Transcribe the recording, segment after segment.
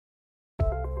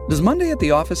Does Monday at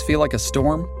the office feel like a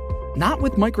storm? Not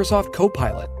with Microsoft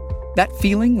Copilot. That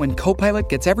feeling when Copilot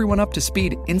gets everyone up to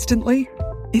speed instantly?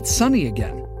 It's sunny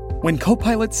again. When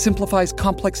Copilot simplifies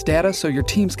complex data so your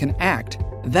teams can act,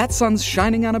 that sun's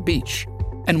shining on a beach.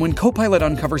 And when Copilot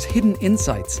uncovers hidden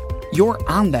insights, you're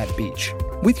on that beach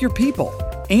with your people,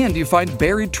 and you find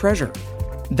buried treasure.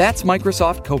 That's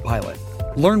Microsoft Copilot.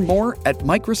 Learn more at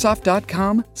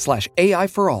Microsoft.com/AI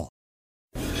for all.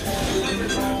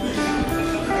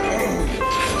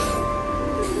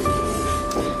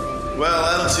 Well,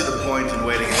 I don't see the point in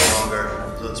waiting any longer.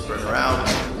 So let's bring her out.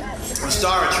 The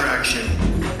star attraction,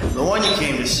 the one you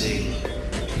came to see.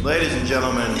 Ladies and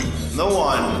gentlemen, the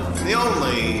one, the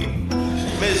only,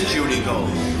 Miss Judy Gold.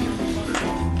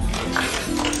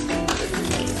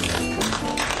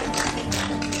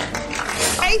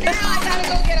 Now I gotta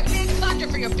go get a big plunger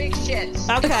for your big shits.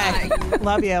 Okay.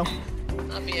 Love you.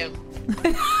 Love you.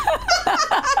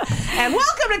 And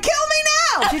welcome to Kill Me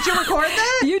Now. Did you record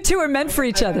that? You two are meant for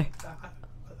each other.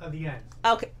 At the end.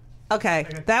 Okay.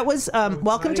 That was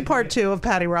welcome to part 2 of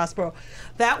Patty Rosborough.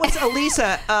 That was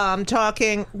Elisa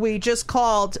talking. We just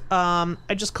called. I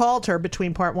just called her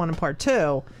between part 1 and part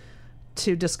 2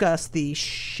 to discuss the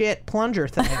shit plunger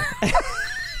thing.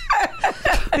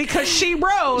 Because she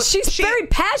wrote... She's very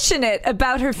passionate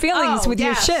about her feelings with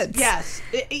your shits. Yes.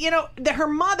 You know, her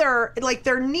mother, like,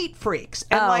 they're neat freaks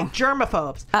and, like,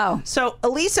 germaphobes. Oh. So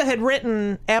Elisa had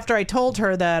written, after I told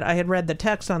her that I had read the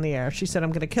text on the air, she said,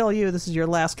 I'm going to kill you. This is your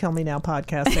last Kill Me Now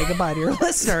podcast. Say goodbye to your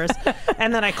listeners.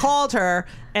 And then I called her,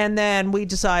 and then we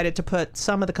decided to put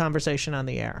some of the conversation on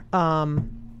the air. Woo!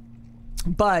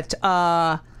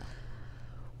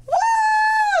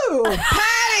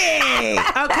 Patty!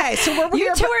 Okay, so we're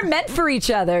You two are meant for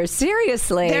each other.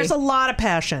 Seriously. There's a lot of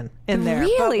passion in there.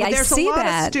 Really? But I there's see a lot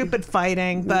that. of stupid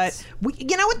fighting, but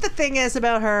you know what the thing is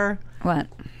about her? What?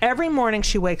 Every morning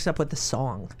she wakes up with a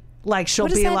song. Like she'll What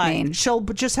does be that like, mean? she'll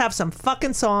just have some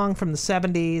fucking song from the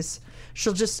 70s.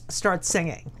 She'll just start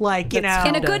singing. Like, you know.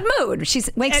 In a good mood. She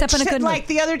wakes up in a good mood. Like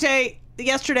the other day,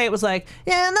 yesterday it was like,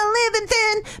 and the living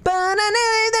thin, but I know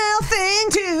thing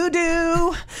to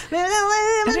do.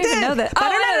 I don't even know that. Oh,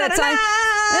 no, that's right.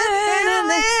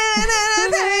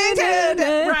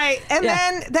 And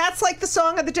then that's like the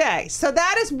song of the day. So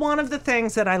that is one of the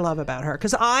things that I love about her.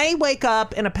 Because I wake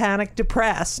up in a panic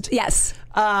depressed. Yes.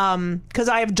 Because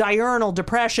I have diurnal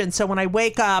depression. So when I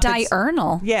wake up,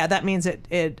 Diurnal? Yeah, that means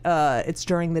it's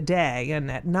during the day, and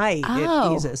at night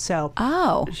it eases. So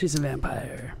She's a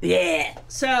vampire. yeah.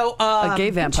 So A gay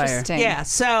vampire. Interesting. yeah.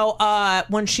 So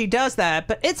when she does that,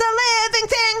 but it's a living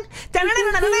thing.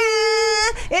 Da-da-da-da-da-da.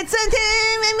 It's a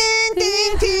thing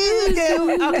to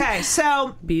do. Okay,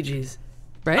 so Bee Gees.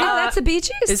 Right? Oh, that's the Bee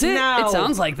Gees? Is it? No. It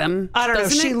sounds like them. I don't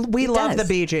doesn't know. it? We love does. the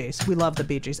Bee Gees. We love the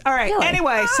Bee Gees. All right. Really?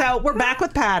 Anyway, so we're back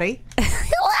with Patty.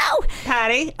 Hello.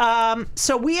 Patty.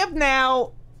 So we have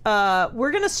now.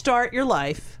 We're going to start your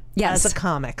life Yes. as a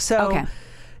comic. So. Okay.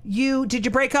 Did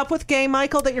you break up with gay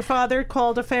Michael that your father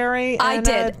called a fairy? I and,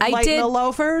 did. Light in the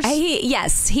loafers?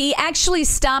 Yes. He actually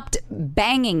stopped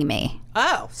banging me.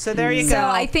 Oh, so there you go. So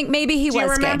I think maybe he Do was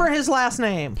you remember gay. his last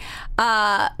name?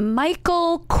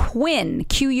 Michael Quinn.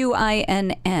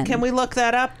 Quinn. Can we look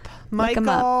that up? Look him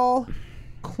Michael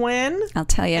Quinn? I'll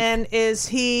tell you. And is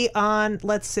he on,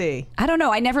 let's see. I don't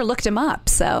know. I never looked him up.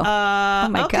 So. Oh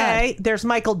my Okay, God. there's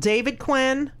Michael David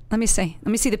Quinn. Let me see.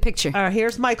 Let me see the picture.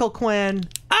 Here's Michael Quinn.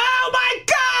 Oh my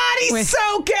God, he's Wait.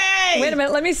 so gay! Wait a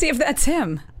minute. Let me see if that's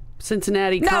him.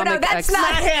 Cincinnati No, comic. that's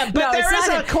not him, but no, there it's is not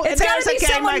a- him. It's there's gotta a be gay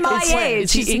someone Michael my Quinn.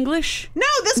 age. Is he English? No,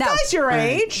 this No. guy's your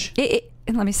age.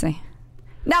 Let me see.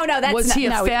 No, that's Was not. he a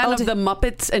no, fan oh, of the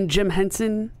Muppets and Jim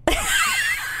Henson?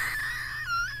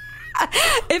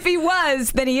 If he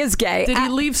was, then he is gay. Did he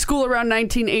leave school around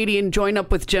 1980 and join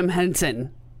up with Jim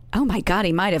Henson? Oh my God,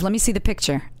 he might have. Let me see the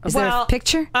picture. Is there a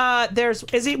picture?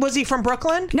 Was he from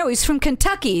Brooklyn? No, he's from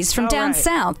Kentucky. He's from down right.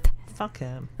 south. Fuck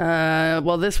him.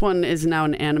 Well, this one is now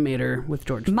an animator with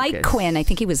George Mike Lucas. Quinn. I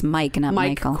think he was Mike, not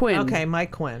Mike Michael. Quinn. Okay,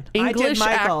 Mike Quinn. I did English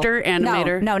Michael. actor,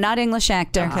 animator. No, not English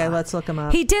actor. Okay, let's look him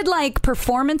up. He did like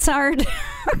performance art.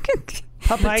 Mike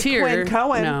Puppeteer. Quinn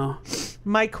Cohen. No.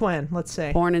 Mike Quinn. Let's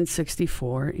see. Born in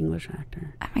 64, English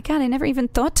actor. Oh my God, I never even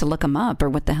thought to look him up or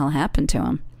what the hell happened to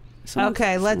him.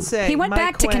 Okay, let's see. He went Mike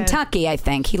back to Quinn. Kentucky, I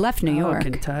think. He left New York.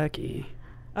 Kentucky.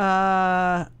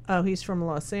 He's from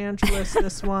Los Angeles,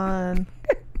 this one.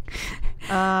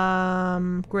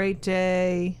 Great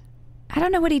Day. I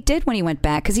don't know what he did when he went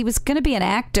back because he was going to be an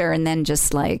actor and then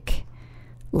just like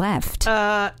left.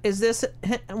 Is this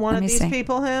one of these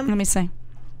people him? Let me see.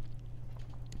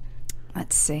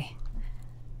 Let's see.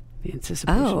 The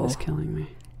anticipation is killing me.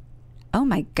 Oh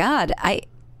my God. I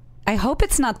I hope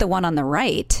it's not the one on the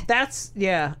right.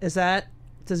 Is that?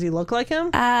 Does he look like him?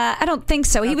 I don't think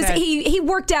so. He was he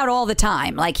worked out all the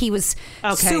time. Like he was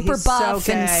super buff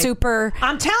and super.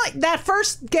 I'm telling that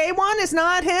first gay one is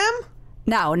not him.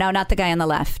 No, not the guy on the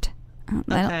left.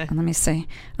 Let me see.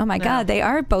 Oh my God, they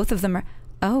are both of them.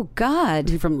 Oh God,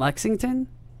 is he from Lexington?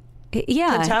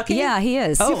 Yeah, Kentucky. Yeah, he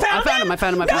is. Oh, I found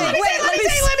him. No, let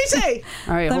me see.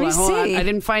 All right, hold on. I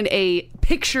didn't find a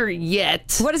picture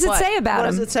yet. What does it say about him?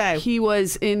 What does it say? He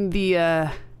was in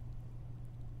the.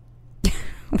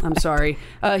 I'm sorry.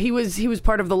 He was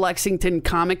part of the Lexington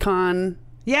Comic-Con.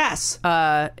 Yes.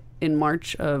 In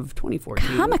March of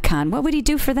 2014. Comic-Con. What would he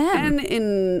do for them? And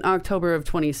in October of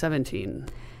 2017.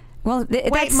 Well,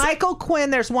 wait, Michael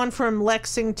Quinn. There's one from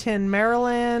Lexington,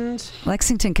 Maryland.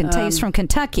 Lexington, Kentucky. He's from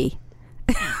Kentucky.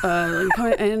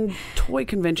 And toy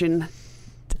convention.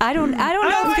 I don't know.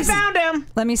 I found him.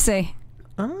 Let me see.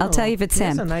 I'll tell you if it's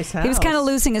him. A nice house. He was kind of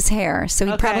losing his hair, so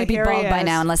he'd probably be bald by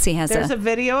now unless he has There's a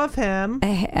video of him.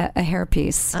 A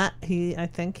hairpiece. I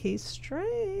think he's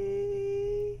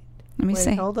straight. Let me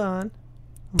see. Hold on.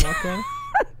 I'm looking.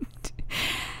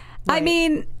 I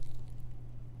mean,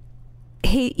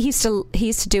 he used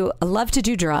to love to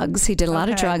do drugs. He did a lot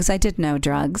of drugs. I did no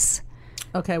drugs.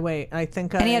 Okay, wait.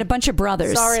 And he had a bunch of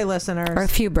brothers. Sorry, listeners. Or a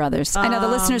few brothers. I know the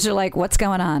listeners are like, what's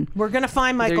going on? We're going to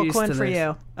find Michael Quinn for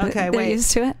you. Okay, They're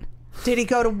used to it? Did he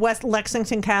go to West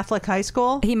Lexington Catholic High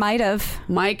School? He might have.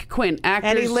 Mike Quinn, actor.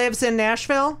 And he lives in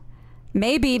Nashville?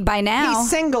 Maybe by now. He's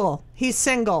single.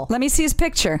 Let me see his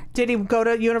picture. Did he go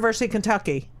to University of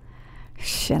Kentucky?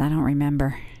 Shit, I don't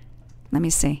remember. Let me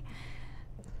see.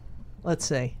 Let's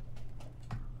see.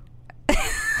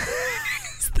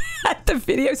 At the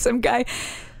video, some guy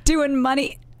doing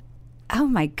money. Oh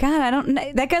my God, I don't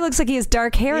know. That guy looks like he has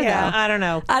dark hair, though. I don't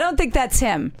know. I don't think that's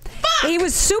him. Fuck! He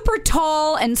was super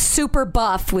tall and super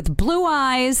buff with blue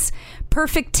eyes,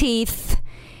 perfect teeth.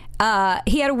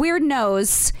 He had a weird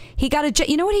nose. He got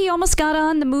you know what he almost got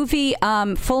on? The movie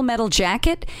Full Metal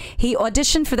Jacket. He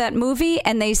auditioned for that movie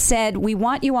and they said, we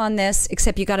want you on this,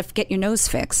 except you got to get your nose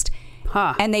fixed.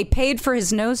 Huh. And they paid for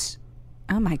his nose.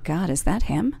 Oh my God, is that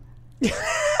him?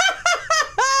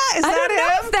 I don't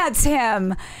know if that's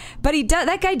him, but he does.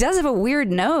 That guy does have a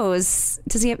weird nose.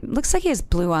 Does he? Looks like he has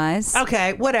blue eyes.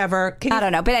 Okay, whatever. I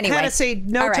don't know, but anyway, Hennessy,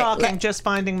 no talking, just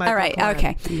finding Michael. All right, Quinn.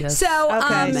 okay. Yes.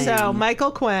 So,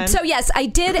 Michael Quinn. So yes, I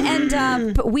did end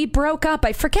up. We broke up.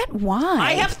 I forget why.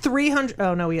 I have 300.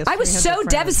 Oh no, he has. I was so friends.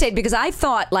 devastated because I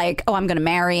thought like, oh, I'm going to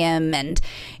marry him, and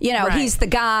he's the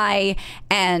guy,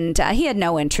 and he had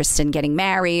no interest in getting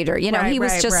married, or he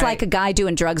was just like a guy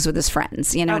doing drugs with his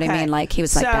friends. You know what I mean? Like he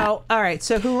was like that. So all right,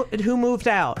 so who moved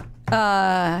out?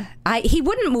 He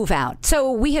wouldn't move out.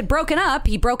 So we had broken up.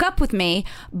 He broke up with me,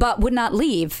 but would not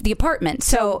leave the apartment.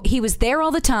 So he was there all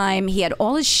the time. He had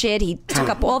all his shit. He took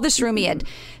up all this room. He had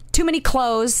too many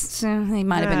clothes. So he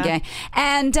might have been gay.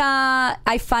 And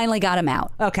I finally got him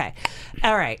out. Okay.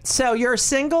 All right. So you're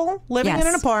single, living in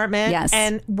an apartment. Yes.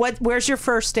 And where's your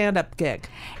first stand-up gig?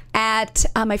 At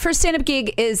my first stand-up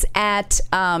gig is at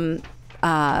Comedy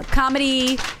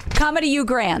U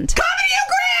Grand. Comedy U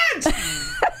Grand!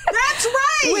 That's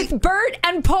right. With Bert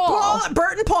and Paul.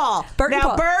 Bert and Paul.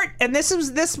 Bert, and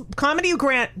this Comedy U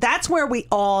Grand, that's where we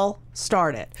all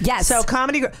started. Yes. So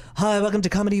hi, welcome to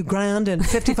Comedy U Grand and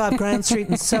 55 Grand Street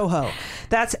in Soho.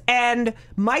 And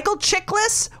Michael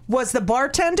Chiklis was the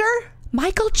bartender.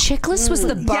 Michael Chiklis was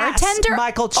the bartender? Yes,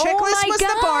 Michael Chiklis was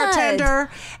the bartender,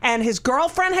 and his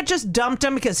girlfriend had just dumped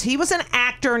him because he was an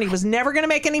actor and he was never going to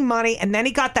make any money, and then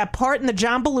he got that part in the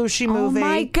John Belushi movie. Oh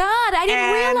my God, I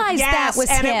didn't realize that was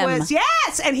him.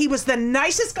 And he was the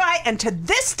nicest guy, and to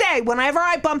this day, whenever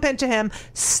I bump into him,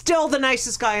 still the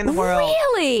nicest guy in the world.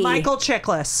 Really? Michael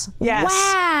Chiklis. Yes.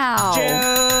 Wow.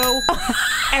 Joe.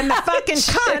 And the fucking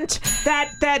cunt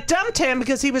that dumped him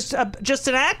because he was just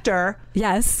an actor.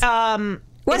 Yes.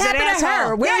 What happened to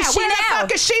her? Where is she where now? the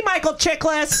fuck is she, Michael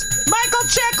Chiklis? Michael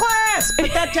Chiklis!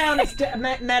 Put that down as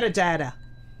metadata.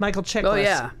 Michael Chiklis. Oh,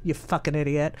 yeah. You fucking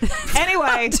idiot.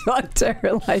 Anyway. Talk to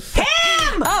her like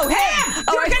him! Oh, him!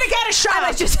 You're going to get a shot.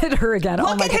 I just hit her again.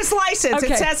 Look at his license.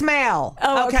 Okay. It says male.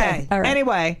 Oh, okay. All right.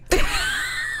 Anyway.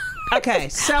 Okay,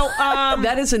 so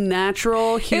that is a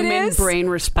natural human brain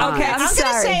response. Okay, I'm going to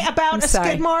say about a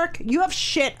skid mark. You have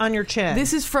shit on your chin.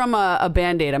 This is from a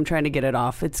Band-Aid. I'm trying to get it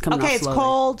off. It's coming off slowly. Okay, it's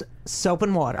called soap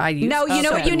and water. No, you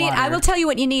know what you need? I will tell you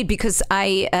what you need because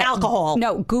I... Alcohol.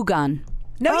 No, Goo Gone.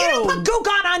 No, you don't put Goo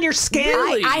Gone on your skin.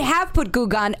 Really? I have put Goo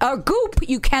Gone. Goop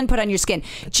you can put on your skin.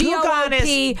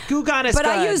 G-O-O-P. Goo Gone is But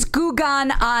good. I use Goo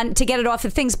Gone on to get it off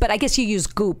of things, but I guess you use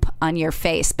Goop on your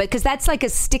face because that's like a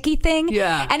sticky thing.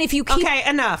 Yeah. And if you keep... Okay,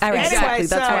 enough. All right. Anyway, Exactly,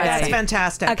 so that's what I that's say.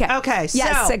 fantastic. Okay. So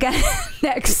Yes, again,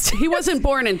 next. He wasn't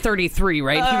born in 33,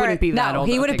 right? He wouldn't be that No, old.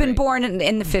 he would have Okay, been great. born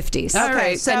in the 50s. All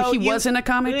right, so and he you- wasn't a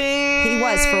comic? He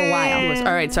was for a while. He was.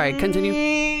 All right, sorry,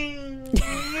 continue.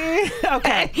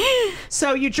 Okay.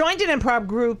 So you joined an improv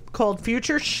group called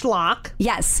Future Schlock.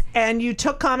 Yes. And you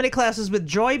took comedy classes with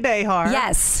Joy Behar.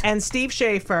 Yes. And Steve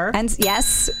Schaefer. And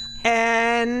yes.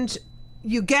 And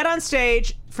you get on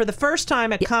stage for the first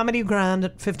time at Comedy Grand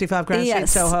at 55 Grand Street,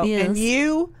 Yes, Soho. yes. And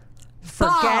you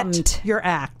forget Bombed. your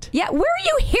act. Yeah, where are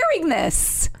you hearing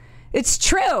this? It's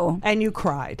true. And you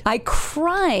cried. I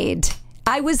cried.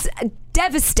 I was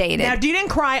devastated. Now, you didn't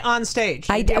cry on stage.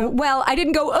 I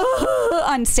didn't go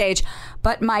on stage,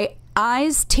 but my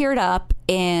eyes teared up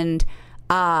and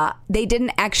they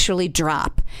didn't actually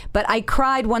drop. But I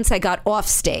cried once I got off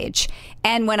stage.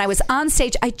 And when I was on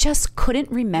stage, I just couldn't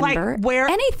remember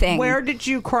anything. Where did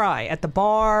you cry? At the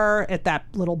bar? At that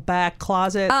little back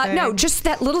closet thing? No, just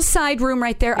that little side room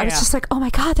right there. I was just like, oh my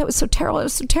God, that was so terrible. It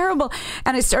was so terrible.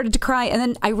 And I started to cry. And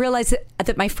then I realized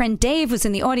that my friend Dave was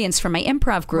in the audience from my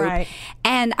improv group. Right.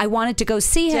 And I wanted to go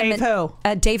see him. Dave who?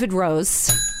 David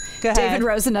Rose. Go ahead. David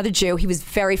Rose, another Jew. He was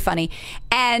very funny.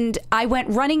 And I went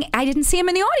running. I didn't see him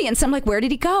in the audience. I'm like, where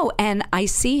did he go? And I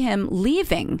see him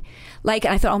leaving. Like,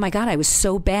 and I thought, oh my God, I was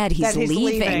so bad. He's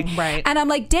leaving. Right. And I'm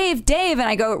like, Dave. And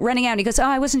I go running out. And he goes, oh,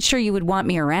 I wasn't sure you would want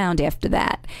me around after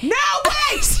that. No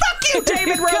way! Fuck you,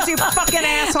 David Rose, you fucking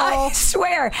asshole. I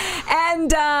swear.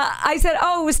 And I said,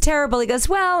 oh, it was terrible. He goes,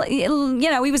 well, he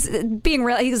was being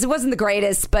real. He goes, it wasn't the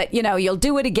greatest, but, you'll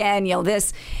do it again. You'll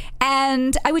this.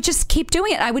 And I would just keep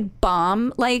doing it. I would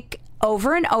bomb like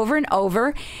over and over and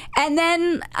over. And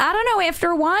then, I don't know, after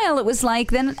a while, it was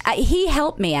like, then he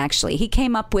helped me, actually. He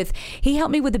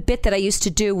helped me with a bit that I used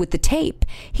to do with the tape.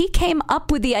 He came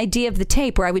up with the idea of the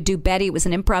tape where I would do Betty. It was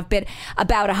an improv bit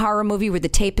about a horror movie where the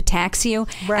tape attacks you.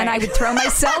 Right. And I would throw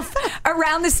myself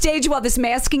around the stage while this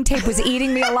masking tape was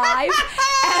eating me alive.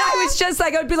 And I was just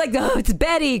like, I would be like, oh, it's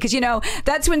Betty. Because,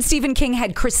 that's when Stephen King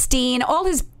had Christine. All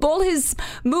his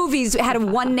movies had a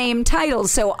one-name title.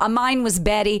 So mine was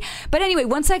Betty. But anyway,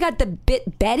 once I got the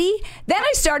bit Betty, then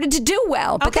I started to do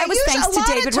well. But that was thanks to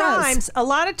David Rose. A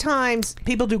lot of times,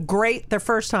 people do great their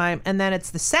first time, and then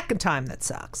it's the second time that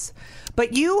sucks.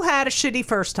 But you had a shitty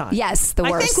first time. Yes, the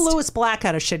worst. I think Louis Black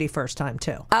had a shitty first time,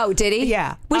 too. Oh, did he?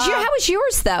 Yeah. How was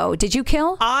yours, though? Did you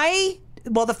kill?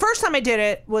 Well, the first time I did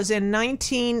it was in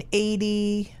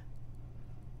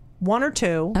 1981 or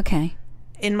 2. Okay.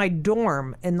 In my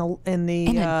dorm, in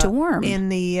a dorm? in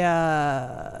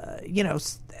the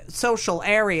social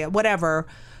area, whatever.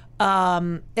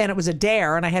 And it was a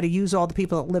dare, and I had to use all the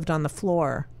people that lived on the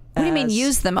floor. What do you mean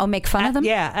use them? Oh, make fun of them?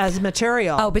 Yeah, as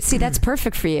material. Oh, but see, that's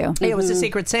perfect for you. It was a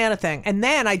Secret Santa thing. And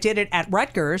then I did it at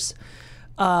Rutgers.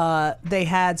 They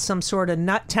had some sort of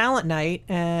talent night,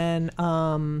 and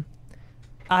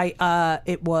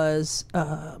it was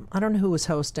I don't know who was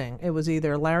hosting. It was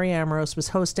either Larry Ambrose was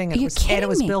hosting. Are you kidding and it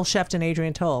was me? Bill Sheft and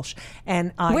Adrian Tolsch.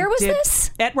 And Where was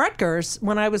this? At Rutgers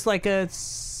when I was like a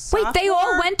Wait, they all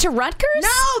sophomore. went to Rutgers? No,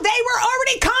 they were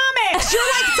already comics.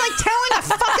 It's like telling a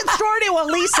fucking story to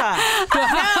Elisa.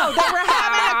 No, they were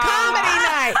having a comedy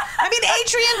night. I mean,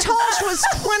 Adrian Tolsch was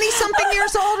 20-something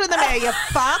years older than me, you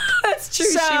fuck. That's true,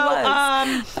 So, she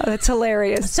was. That's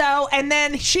hilarious. So, and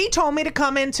then she told me to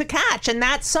come in to catch, and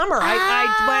that summer I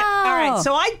went, all right,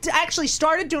 so I actually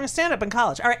started doing stand-up in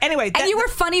college. All right, anyway. And you were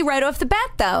funny right off the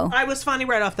bat, though. I was funny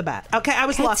right off the bat. Okay, I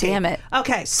was God lucky. damn it.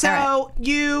 Okay, so All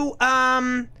you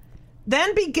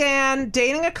then began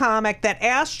dating a comic that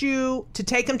asked you to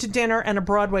take him to dinner and a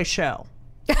Broadway show.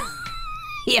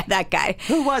 Yeah, that guy.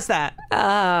 Who was that?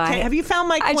 Okay, have you found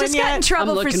Mike I Quinn just yet? got in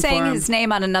trouble I'm for looking saying for him. his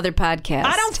name on another podcast.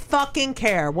 I don't fucking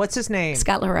care. What's his name?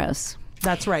 Scott LaRose.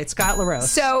 That's right, Scott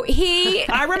LaRose. So he...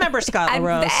 I remember Scott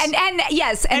LaRose. And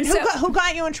yes. And who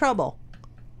got you in trouble?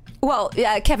 Well,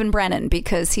 Kevin Brennan,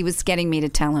 because he was getting me to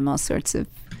tell him all sorts of...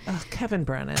 Oh, Kevin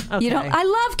Brennan. Okay. I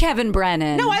love Kevin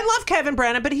Brennan. No, I love Kevin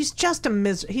Brennan, but he's just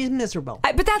he's miserable.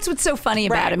 But that's what's so funny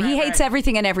about Right, him. He right, hates right.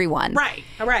 everything and everyone. Right.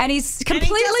 And he's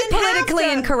completely doesn't have politically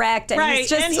to. incorrect. And right. he's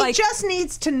just and he just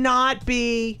needs to not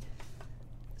be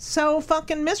so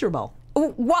fucking miserable.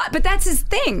 What? But that's his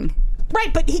thing.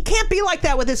 Right, but he can't be like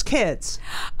that with his kids.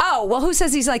 Oh, well, who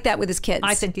says he's like that with his kids?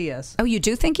 I think he is. Oh, you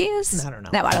do think he is? I don't know.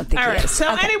 No, I don't think All he right. is.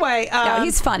 So Okay. anyway, no,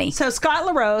 he's funny. So Scott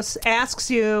LaRose asks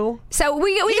you. So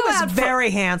we He go was out very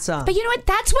handsome. But you know what?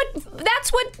 That's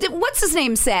what what's his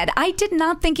name said. I did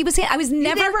not think he was. I was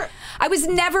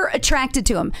never attracted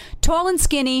to him. Tall and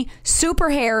skinny, super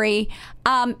hairy.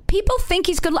 People think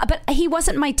he's good, but he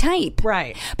wasn't my type.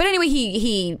 Right. But anyway,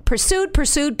 he pursued,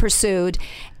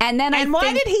 and then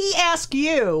why did he ask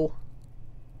you?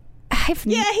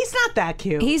 Yeah, he's not that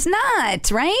cute. He's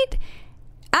not, right?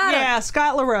 Yeah,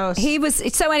 Scott LaRose. He was.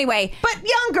 So anyway, but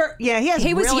younger. Yeah,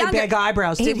 he was really big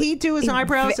eyebrows. Did he do his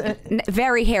eyebrows?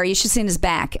 Very hairy. You should see his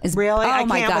back. Really? Oh I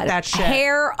my can't God! with that shit.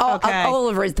 Hair all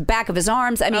over the back of his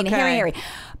arms. I mean, hairy.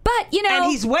 But you know, and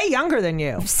he's way younger than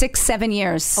you. 6-7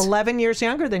 years. 11 years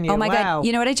younger than you. Oh my wow. God!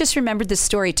 You know what? I just remembered this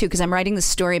story too because I'm writing this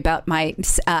story about my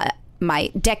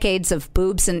decades of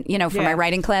boobs and for my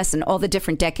writing class and all the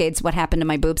different decades what happened to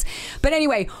my boobs. But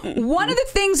anyway, one of the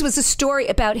things was a story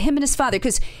about him and his father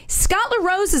because Scott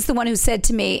LaRose is the one who said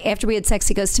to me after we had sex,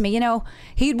 he goes to me,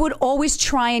 he would always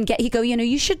try and he'd go,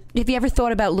 you should, have you ever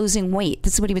thought about losing weight?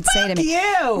 This is what he would say to me.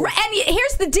 You. And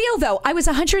here's the deal though, I was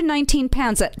 119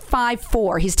 pounds at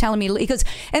 5'4". He's telling me, he goes,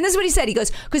 and this is what he said, he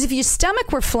goes, because if your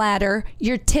stomach were flatter,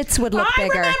 your tits would look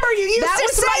bigger. I remember you used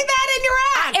to say that in your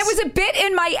act. It was a bit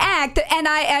in my act. And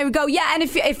I would go, yeah, and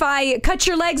if I cut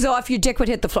your legs off, your dick would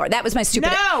hit the floor. That was my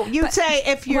stupid. No, you'd say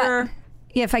if you're. What?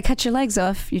 Yeah, if I cut your legs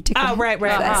off, your dick would right.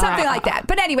 something like that.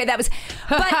 But anyway, but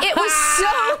it was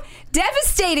so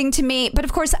devastating to me. But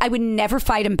of course, I would never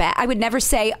fight him back. I would never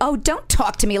say, oh, don't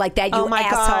talk to me like that, you oh my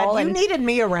asshole. God, you needed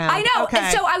me around. I know. Okay.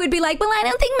 And so I would be like, well, I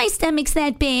don't think my stomach's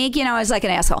that big. I was like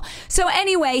an asshole. So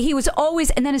anyway, he was always,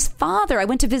 and then his father, I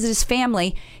went to visit his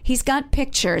family. He's got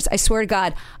pictures, I swear to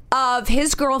God, of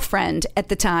his girlfriend at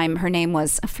the time. Her name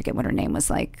was, I forget what her name was,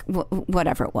 like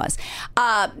whatever it was.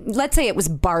 Let's say it was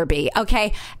Barbie,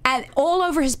 okay? And all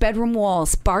over his bedroom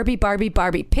walls, Barbie,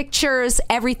 pictures,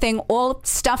 everything, all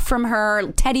stuff from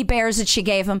her, teddy bears that she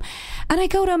gave him. And I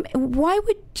go to him, why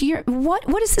would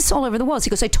what is this all over the walls? He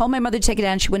goes, I told my mother to take it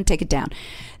down. She wouldn't take it down.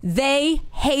 They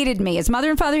hated me. His mother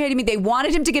and father hated me. They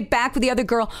wanted him to get back with the other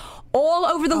girl. All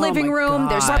over the living room.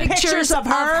 God. There's pictures of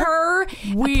her.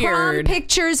 Weird. Prom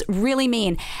pictures, really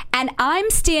mean. And I'm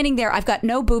standing there. I've got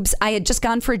no boobs. I had just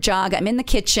gone for a jog. I'm in the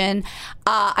kitchen.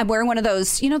 I'm wearing one of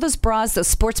those, those bras, those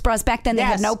sports bras. Back then they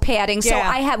had no padding. So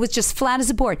I was just flat as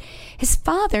a board. His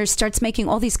father starts making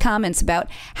all these comments about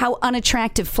how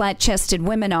unattractive flat-chested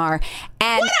women are.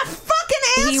 And what a fucking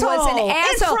asshole. He was an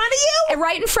asshole. In front of you?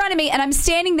 Right in front of me. And I'm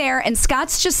standing there and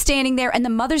Scott's just standing there and the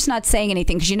mother's not saying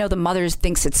anything because the mother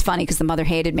thinks it's funny because the mother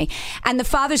hated me. And the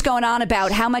father's going on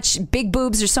about how much big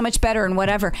boobs are so much better and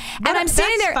whatever. And I'm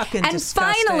standing there. And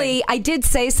disgusting. Finally, I did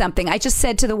say something. I just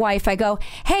said to the wife, I go,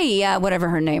 hey, whatever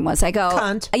her name was. I go,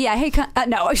 cunt. Yeah, hey, cunt.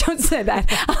 No, I don't say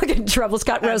that. I'll get in trouble.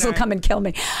 Scott Rose will come and kill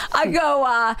me. I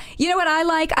go, you know what I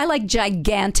like? I like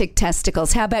gigantic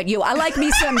testicles. How about you? I like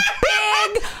me some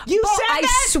big. You said I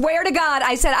that? swear to God,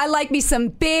 I said, I like me some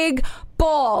big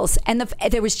balls. And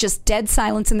there was just dead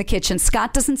silence in the kitchen.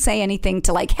 Scott doesn't say anything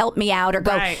to help me out or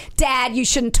go, Dad, you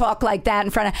shouldn't talk like that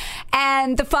in front of.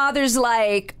 And the father's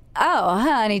like, oh,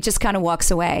 and he just kind of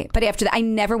walks away. But after that, I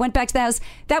never went back to the house.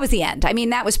 That was the end. I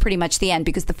mean, that was pretty much the end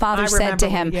because the father said to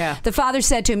him,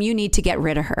 you need to get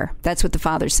rid of her. That's what the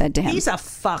father said to him. He's a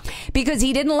fuck. Because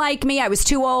he didn't like me. I was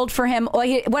too old for him, or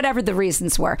whatever the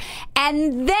reasons were.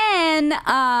 And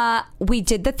then we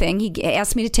did the thing. He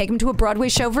asked me to take him to a Broadway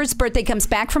show for his birthday. He comes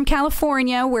back from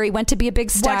California where he went to be a big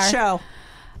star. What show?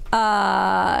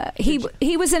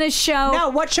 He was in a show. No,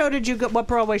 what show did you go? What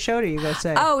Broadway show did you go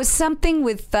see? Oh, it was something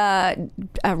with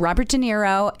Robert De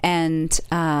Niro and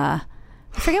I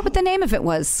forget what the name of it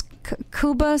was.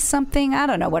 Cuba something. I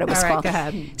don't know what it was All right, called. go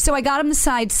ahead. So I got him the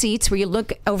side seats where you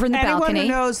look over in the balcony.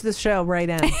 Anyone who knows the show, right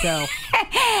in. Go.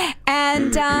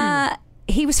 And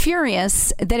he was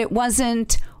furious that it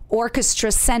wasn't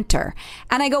Orchestra Center.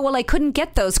 And I go, well, I couldn't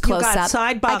get those close up.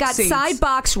 Side box I got seats. side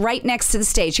box right next to the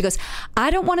stage. He goes, I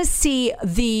don't want to see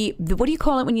the what do you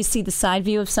call it when you see the side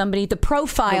view of somebody? The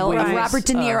profile of Robert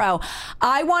De Niro.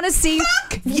 I want to see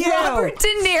Robert De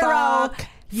Niro. Fuck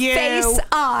you, face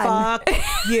on. Fuck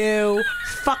you.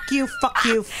 Fuck you, fuck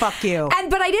you, fuck you.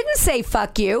 But I didn't say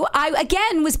fuck you. I,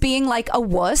 again, was being like a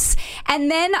wuss.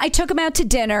 And then I took him out to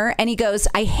dinner, and he goes,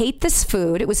 I hate this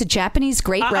food. It was a Japanese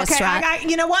great restaurant. Okay,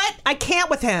 you know what? I can't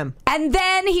with him. And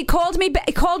then he called me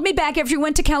back after he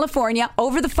went to California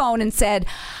over the phone and said,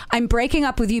 I'm breaking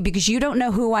up with you because you don't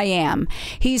know who I am.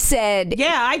 He said...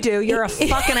 Yeah, I do. You're a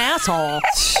fucking asshole.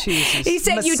 Jesus. He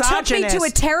said, you took me to a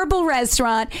terrible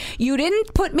restaurant. You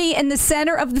didn't put me in the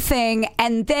center of the thing,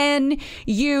 and then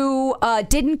you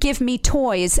didn't give me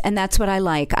toys, and that's what I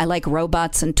like. I like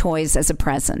robots and toys as a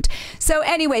present. So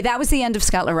anyway, that was the end of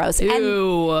Scott LaRose.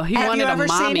 Ew, he Have wanted you ever a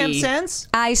mommy. seen him since?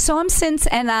 I saw him since,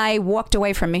 and I walked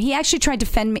away from him. He actually tried to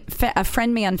friend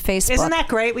me on Facebook. Isn't that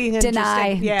great? We can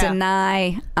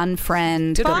Deny,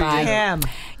 unfriend, Fuck goodbye. him.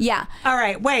 Yeah. All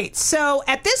right, wait. So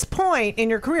at this point in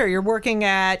your career, you're working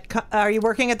at. Are you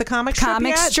working at the comic strip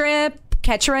Comic yet? strip.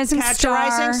 Catch a Rising Catch a Star.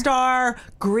 Rising Star,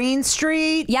 Green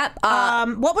Street. Yep.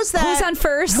 What was that? Who's on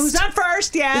First? Who's on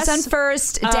First? Yes. Who's on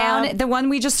First? Down the one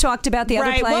we just talked about. The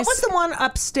other place. What was the one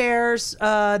upstairs?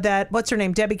 That what's her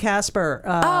name? Debbie Casper.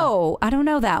 I don't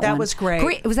know that one. That was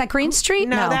great. Was that Green Street?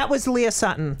 No, that was Leah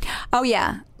Sutton. Oh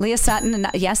yeah, Leah Sutton. And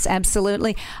yes,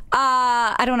 absolutely.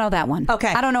 I don't know that one.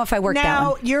 Okay. I don't know if I worked that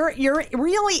now, one. you're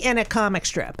really in a comic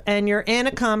strip, and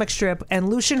and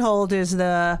Lucian Hold is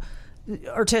the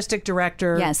artistic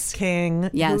director. Yes.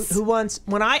 King. Yes. Who once,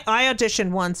 when I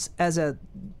auditioned once as a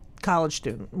college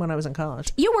student when I was in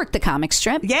college. You worked the comic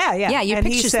strip. Yeah. Yeah, your and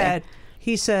pictures there.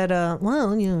 he said,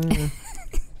 well, you're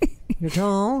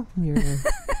tall,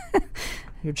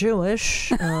 you're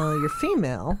Jewish, you're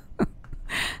female. I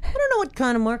don't know what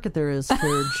kind of market there is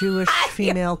for Jewish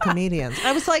female comedians.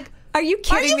 I was like, Are you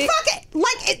kidding me?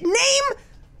 Name,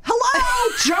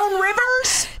 hello, Joan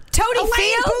Rivers? Tony Elaine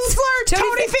Fields? Boozler?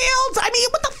 Tony Fields? I mean,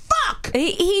 what the fuck?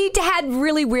 He had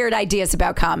really weird ideas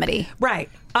about comedy. Right.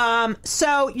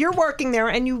 So you're working there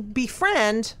and you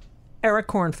befriend Eric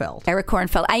Kornfeld. Eric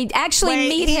Kornfeld. I actually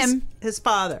meet him. His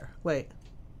father. Wait.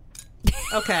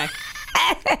 Okay.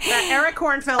 Eric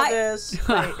Kornfeld is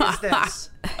this.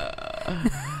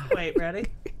 Wait, ready?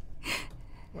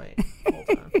 Wait,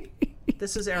 hold on.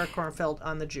 This is Eric Kornfeld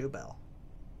on the Jew Bell.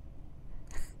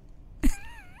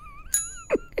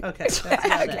 Okay, that's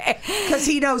about it. Because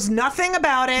he knows nothing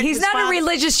about it. He's not a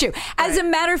religious Jew. As a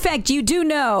matter of fact, you do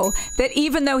know that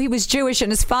even though he was Jewish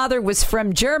and his father was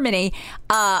from Germany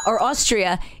or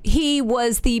Austria, he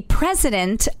was the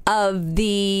president of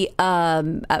the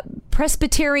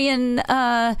Presbyterian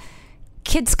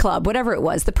Kids Club, whatever it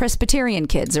was, the Presbyterian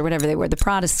kids or whatever they were, the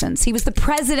Protestants. He was the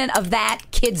president of that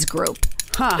kids group,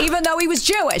 even though he was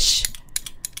Jewish.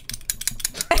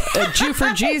 A Jew for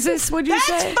Jesus, would you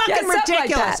say? That's fucking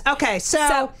ridiculous. Like okay,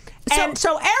 so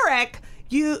Eric,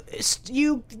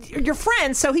 you're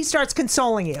friends, so he starts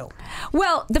consoling you.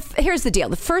 Well, here's the deal.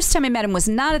 The first time I met him was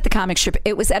not at the comic strip.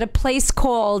 It was at a place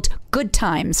called Good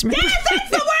Times. Remember? Yes, that's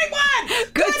the right one.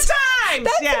 Good Times.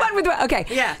 That's the one with okay.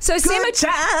 Yeah. So I see him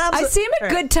at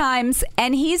Good Times,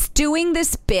 and he's doing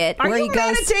this bit where he you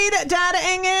goes.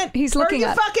 metadataing it? He's looking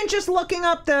up. up. Are you fucking just looking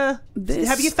up the?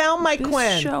 Have you found Mike Quinn?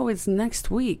 This show is next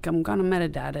week. I'm gonna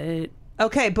metadata it.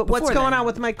 Okay, but what's going on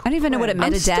with Mike Quinn? I don't even know what a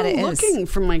metadata is. I'm still looking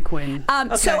for Mike Quinn.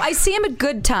 So I see him at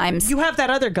Good Times. You have that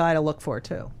other guy to look for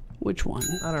too. Which one?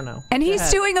 I don't know. And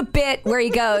he's doing a bit where he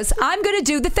goes, "I'm going to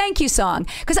do the thank you song,"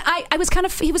 because he was kind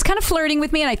of flirting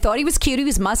with me, and I thought he was cute. He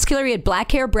was muscular. He had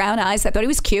black hair, brown eyes. I thought he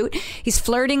was cute. He's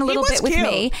flirting a little bit with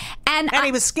me, and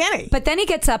he was skinny. But then he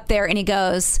gets up there and he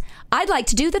goes, "I'd like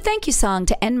to do the thank you song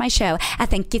to end my show. I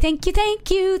thank you, thank you, thank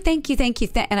you, thank you, thank you."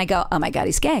 And I go, "Oh my God,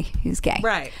 he's gay. He's gay."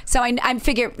 Right. So I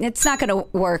figure it's not going to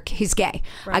work. He's gay.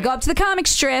 Right. I go up to the comic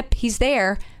strip. He's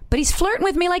there. But he's flirting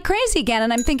with me like crazy again.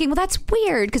 And I'm thinking, well, that's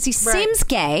weird because he seems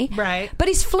gay. Right. But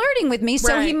he's flirting with me,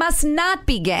 so he must not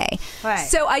be gay. Right.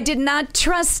 So I did not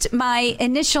trust my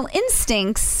initial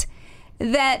instincts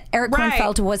that Eric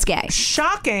Kornfeld was gay.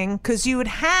 Shocking, because you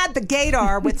had the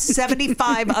gaydar with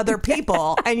 75 other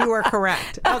people, and you were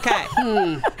correct.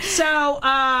 Okay. So,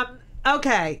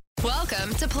 okay.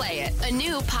 Welcome to Play It, a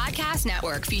new podcast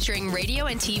network featuring radio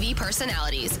and TV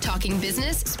personalities talking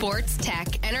business, sports, tech,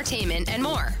 entertainment, and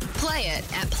more. Play it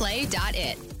at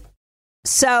play.it.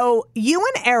 So you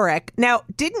and Eric, now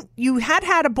you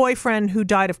had a boyfriend who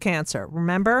died of cancer,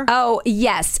 remember? Oh,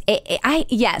 yes.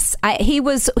 He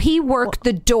worked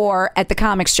the door at the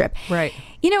comic strip. Right.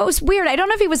 You know, it was weird. I don't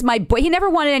know if he was my boy. He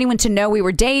never wanted anyone to know we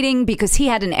were dating because he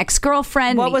had an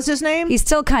ex-girlfriend. What was his name? He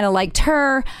still kind of liked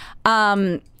her.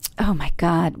 Oh my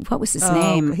God, what was his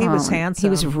name? He was handsome. He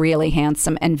was really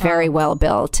handsome and very well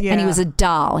built, and he was a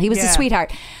doll. He was a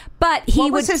sweetheart. But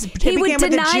he would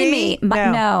deny me.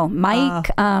 No,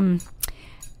 Mike.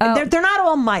 They're not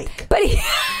all Mike. But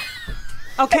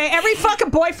okay, every fucking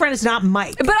boyfriend is not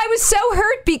Mike. But I was so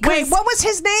hurt because wait, what was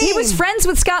his name? He was friends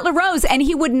with Scott LaRose, and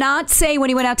he would not say when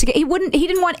he went out to get. He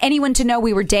didn't want anyone to know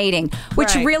we were dating,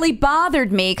 which really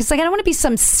bothered me because I don't want to be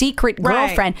some secret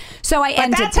girlfriend. So I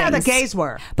ended. That's how the gays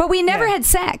were. But we never had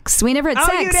sex. We never had sex.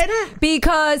 Oh, you didn't?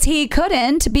 Because he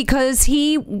couldn't. Because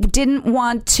he didn't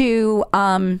want to.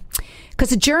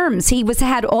 because of germs. He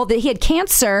had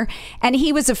cancer, and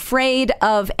he was afraid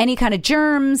of any kind of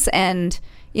germs and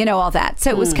all that.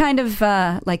 So it was kind of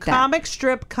like that. Comic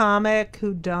strip comic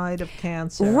who died of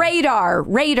cancer. Mark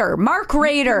Rader.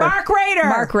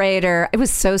 It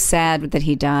was so sad that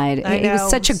he died. He was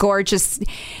such a gorgeous,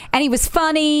 and he was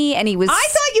funny, and he was. I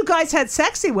thought you guys had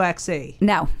Sexy Wexy.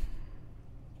 No.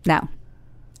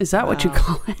 Is that what you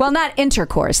call it? Well, not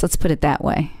intercourse. Let's put it that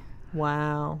way.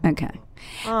 Wow. Okay.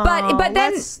 But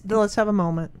then let's have a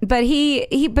moment. But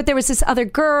but there was this other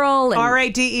girl.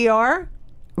 Rader.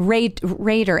 Rader,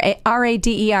 Rader,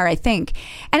 I think.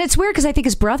 And it's weird because I think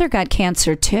his brother got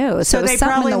cancer too. So it was they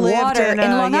something in the probably water lived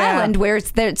in Long Island where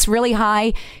it's really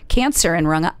high cancer in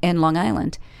Long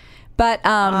Island. But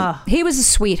he was a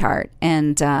sweetheart,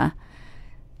 and yeah.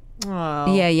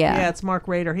 It's Mark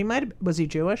Rader. Was he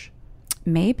Jewish?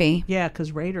 Maybe. Yeah,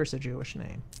 because Rader's a Jewish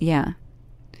name. Yeah.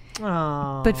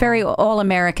 Oh. But very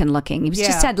all-American looking. He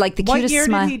just had like the cutest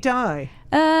smile. What year did he die?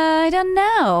 I don't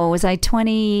know. Was I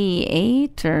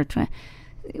 28 or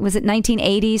was it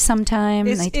 1980 sometime?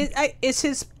 Is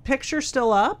his picture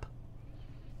still up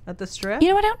at the strip? You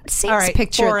know, I don't see his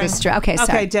picture at the strip. Okay, sorry.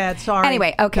 Okay, dead. Sorry.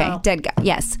 Anyway, okay, Go. dead guy.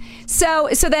 Yes. So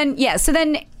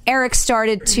then Eric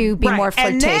started to be more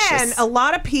flirtatious. And then a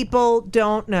lot of people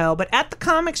don't know, but at the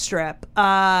comic strip,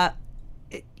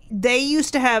 they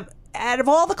used to have. Out of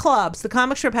all the clubs, the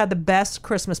comic strip had the best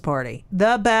Christmas party.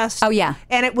 The best. Oh, yeah.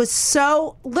 And it was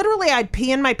so, literally, I'd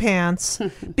pee in my pants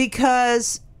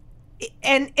because,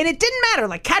 and it didn't matter.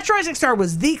 Like, Catch a Rising Star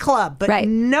was the club, but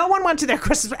no one went to their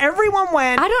Christmas. Everyone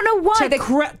went. I don't know why.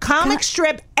 To comic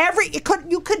strip,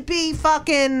 you could be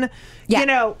fucking,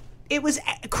 it was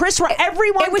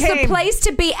everyone It was came. the place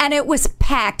to be, and it was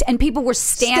packed, and people were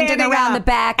standing around the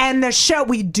back. And the show,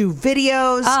 we'd do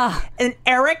videos, and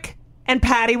Eric and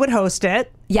Patty would host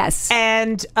it. Yes.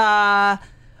 And I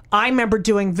remember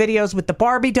doing videos with the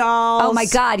Barbie dolls. Oh my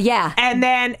God, yeah.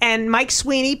 And Mike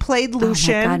Sweeney played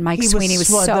Lucian. Oh my God, Mike Sweeney was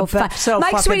so fun.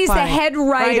 Mike Sweeney's the head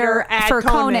writer for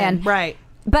Conan. Right.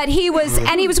 But he was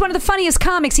one of the funniest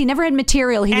comics. He never had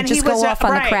material. He would just go off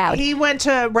on the crowd. He went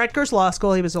to Rutgers Law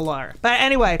School. He was a lawyer. But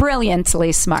anyway.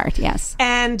 Brilliantly smart, yes.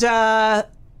 And, and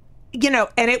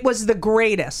it was the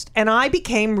greatest. And I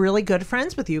became really good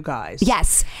friends with you guys.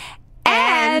 Yes.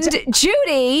 And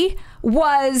Judy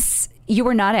you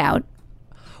were not out.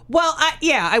 Well,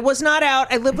 I was not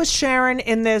out. I lived with Sharon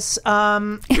in this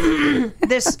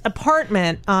this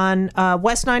apartment on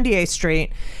West 98th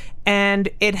Street, and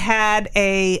it had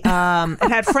it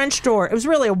had French door. It was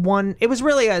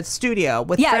really a studio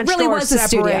with French it really doors was a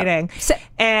separating.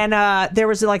 And there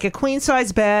was like a queen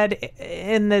size bed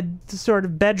in the sort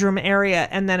of bedroom area,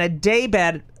 and then a day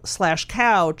bed /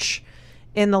 couch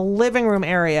in the living room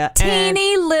area.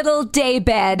 Teeny little day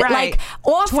bed, like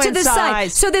off Twin to the side.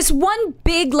 So this one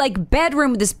big like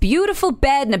bedroom with this beautiful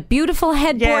bed and a beautiful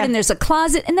headboard, and there's a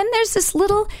closet, and then there's this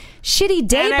little shitty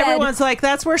day bed. And everyone's like,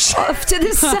 that's where off to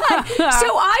the side.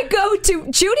 So I go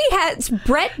to Judy has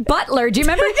Brett Butler. Do you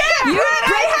remember? Yeah,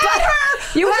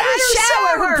 you had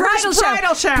her bridal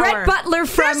shower. Brett Butler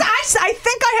from. I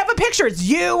think I have a picture. It's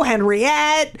you,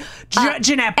 Henriette,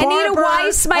 Jeanette Barber, Anita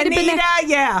Weiss might have been there.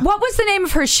 Yeah. What was the name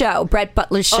of her show? Brett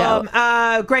Butler's show.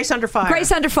 Grace Under Fire.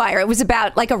 Grace Under Fire. It was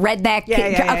about like a redneck.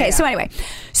 Okay, so anyway,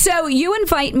 so you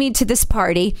invite me to this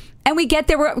party. And we get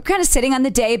there, we're kind of sitting on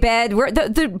the day bed.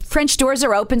 The French doors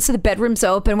are open, so the bedroom's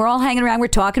open. We're all hanging around, we're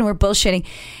talking, we're bullshitting.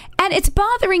 And it's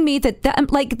bothering me that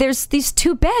there's these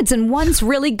two beds, and one's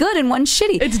really good and one's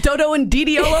shitty. It's Dodo and Dee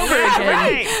Dee all over again.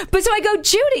 Right. But so I go,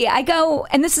 Judy,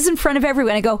 and this is in front of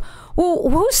everyone. I go, well,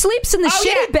 who sleeps in the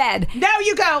shitty bed? Now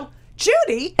you go,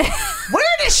 Judy, where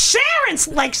does Sharon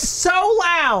sleep? So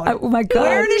loud. Oh my God.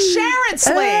 Where does Sharon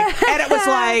sleep? And it was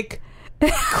like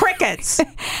crickets.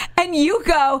 And you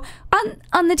go,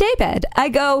 on the daybed. I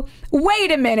go,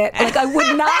 wait a minute. Like, I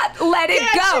would not let it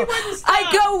go. I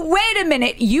go, wait a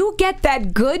minute. You get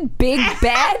that good big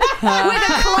bed with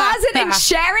a closet, and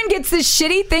Sharon gets the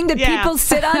shitty thing that people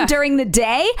sit on during the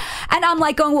day. And I'm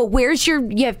like going, well, where's your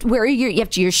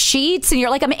sheets? And you're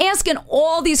like, I'm asking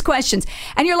all these questions.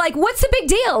 And you're like, what's the big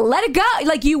deal? Let it go.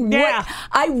 Like,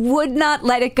 I would not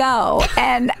let it go.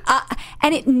 And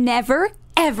it never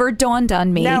ever dawned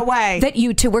on me that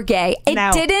you two were gay. It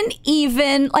didn't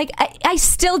even, like, I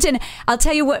still didn't. I'll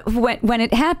tell you what, when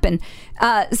it happened,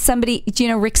 somebody, do you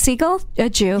know Rick Siegel? A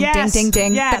Jew. Yes. Ding, ding,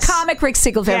 ding. Yes. The comic Rick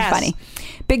Siegel, very funny.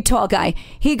 Big, tall guy.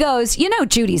 He goes, you know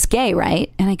Judy's gay,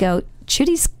 right? And I go,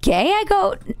 Judy's gay? I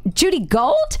go, Judy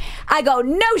Gold? I go,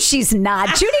 no, she's not.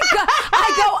 Judy Gold.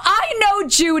 I know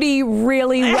Judy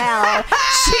really well.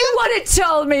 She would have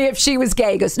told me if she was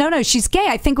gay. He goes, no, she's gay.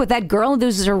 I think with that girl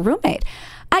who's her roommate.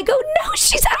 I go, no,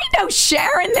 I know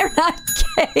Sharon. They're not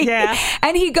gay. Yeah.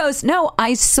 And he goes, no,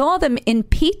 I saw them in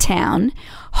P-Town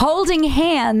holding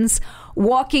hands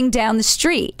walking down the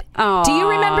street. Aww. Do you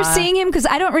remember seeing him? Because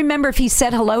I don't remember if he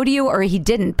said hello to you or he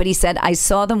didn't, but he said, I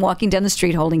saw them walking down the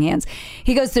street holding hands.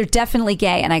 He goes, they're definitely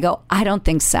gay. And I go, I don't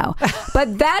think so.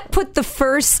 But that put the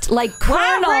first, like,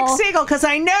 kernel Rick Siegel, because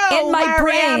I know in my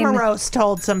Marianne brain. Morose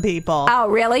told some people. Oh,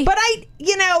 really? But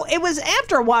it was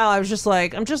after a while, I was just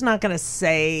like, I'm just not going to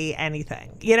say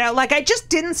anything. Like, I just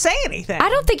didn't say anything. I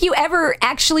don't think you ever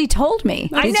actually told me.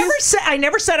 I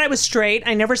never said I was straight.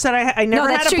 I never said I never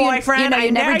that's had a true. You boyfriend.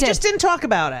 never I did. just didn't talk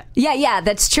about it. Yeah,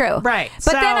 that's true. Right. But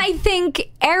So- then I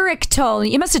think Eric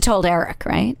you must have told Eric,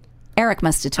 right? Eric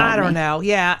must have told me. I don't know.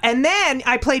 Yeah. And then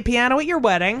I played piano at your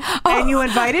wedding, and you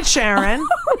invited Sharon.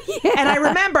 Yeah. And I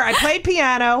remember I played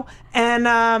piano, and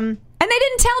And they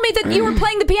didn't tell me that you were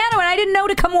playing the piano, and I didn't know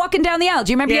to come walking down the aisle.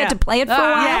 Do you remember you had to play it for a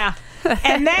while? Yeah.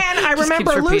 And then I Just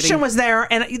remember keeps repeating. Lucian was there,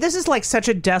 and this is like such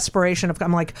a desperation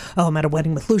I'm like, oh, I'm at a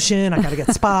wedding with Lucian. I got to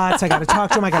get spots. I got to talk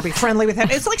to him. I got to be friendly with him.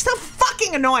 It's like so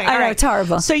fucking annoying. I know, All right. it's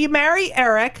horrible. So you marry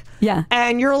Eric. Yeah.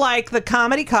 And you're like the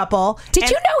comedy couple. Did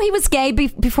And, you know he was gay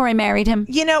before I married him?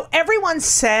 everyone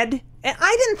said, and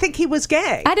I didn't think he was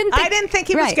gay. I didn't think-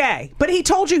 he was right. gay. But he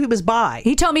told you he was bi.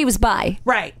 He told me he was bi.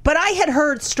 Right. But I had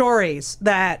heard stories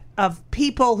of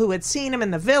people who had seen him in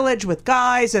the village with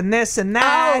guys and this and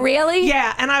that. Oh, really?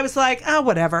 Yeah. And I was like, oh,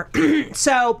 whatever.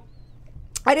 So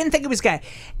I didn't think it was gay.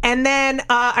 And then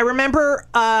I remember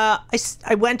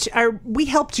we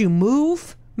helped you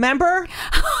move. Remember?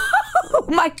 Oh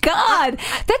my God,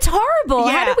 that's horrible.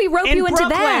 How did we rope in you into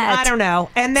Brooklyn. that? I don't know.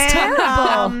 And then It's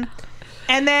terrible.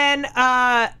 And then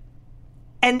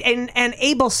and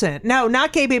Abelson. No,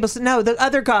 not Gabe Abelson. No, the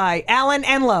other guy, Alan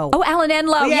Enlow. Oh, Alan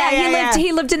Enlow. Yeah,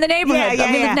 He lived in the neighborhood.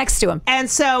 Yeah, We yeah. lived next to him. And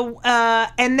so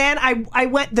and then I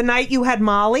went the night you had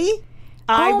Molly.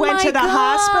 I went my to the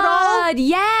hospital. God,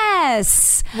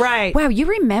 yes. Right. Wow, you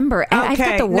remember. I've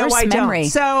got the worst no, I memory. Don't.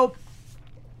 So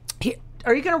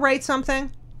are you going to write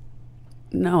something?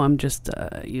 No, I'm just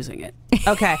using it.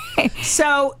 Okay.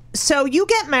 So you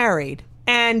get married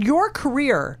and your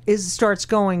career starts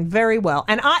going very well.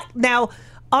 And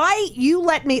you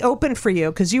let me open for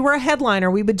you because you were a headliner.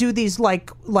 We would do these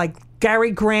like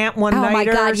Gary Grant one-nighters. Oh my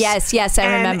God, yes, I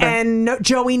remember. And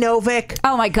Joey Novick.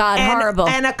 Oh my God, horrible.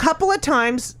 And a couple of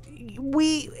times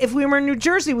if we were in New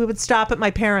Jersey, we would stop at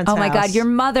my parents' house. Oh my God, your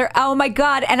mother. Oh my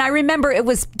God. And I remember it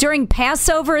was during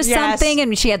Passover or something,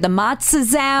 and she had the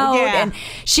matzahs out, and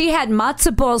she had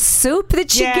matzo ball soup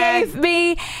that she gave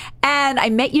me. And I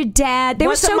met your dad. They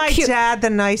were so my cute. Dad the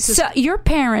nicest? So your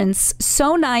parents,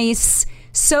 so nice,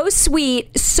 so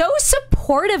sweet, so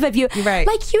supportive of you. Right.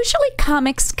 Like usually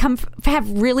comics have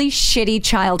really shitty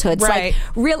childhoods. Right.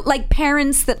 Like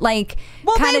parents that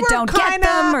kind of don't get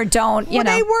them or don't, you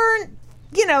know. They weren't,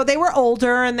 they were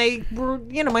older and they were,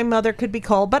 my mother could be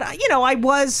cold. But, I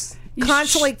was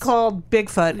constantly called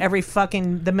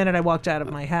Bigfoot the minute I walked out of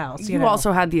my house. You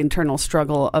also had the internal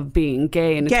struggle of being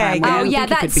gay in a time when Oh, you yeah,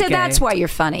 think you could be gay. that's why you're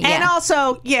funny. And Yeah.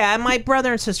 also, my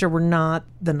brother and sister were not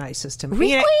the nicest to me.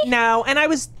 Really? No, and I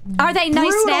was Are they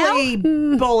nice now?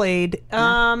 brutally bullied.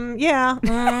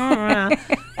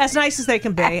 As nice as they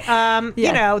can be.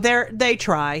 They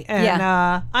try, and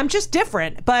I'm just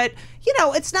different. But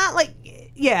it's not like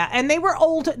and they were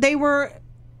old. They were,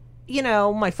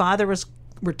 my father was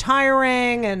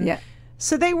retiring, and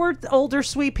so they were older,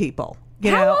 sweet people.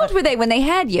 How old were they when they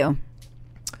had you?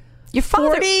 Your father.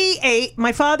 48.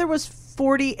 My father was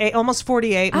 48, almost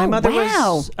 48. My mother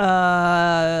was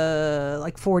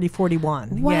like 40,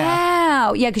 41.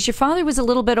 Wow. Yeah, because your father was a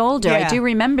little bit older. I do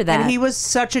remember that. And he was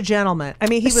such a gentleman. I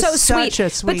mean, he was so such sweet, a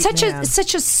sweet but man.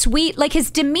 such a sweet, like his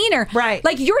demeanor. Right.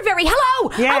 Like you're very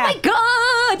hello. Yeah. Oh my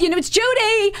God. It's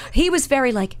Judy. He was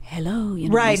very like hello. Right.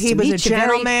 Nice He to was a meet you.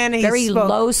 gentleman. He Very spoke-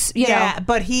 low. You know.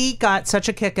 but he got such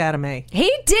a kick out of me.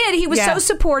 He did. He was Yeah. so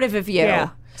supportive of you. Yeah.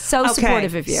 So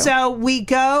supportive of you. So we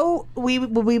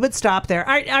would stop there.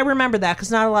 I remember that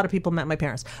because not a lot of people met my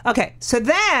parents. Okay. So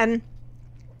then,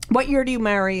 what year do you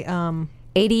marry?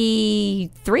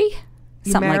 83?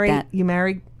 Something like that. You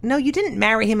married? No, you didn't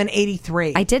marry him in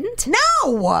 83. I didn't?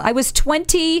 No. I was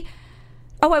 20.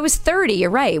 Oh, I was 30. You're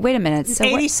right. Wait a minute. So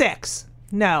 86.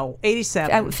 No,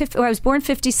 87. I was born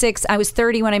 56. I was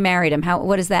 30 when I married him.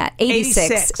 What is that?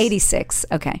 86. 86.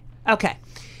 Okay. Okay.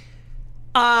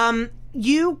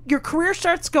 Your career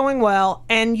starts going well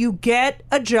and you get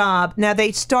a job. Now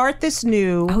they start this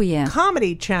new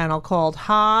comedy channel called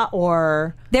Ha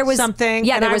or there was something.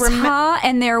 Yeah, and there was Ha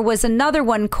and there was another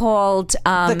one called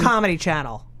the Comedy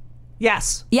Channel.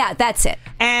 Yes. Yeah, that's it.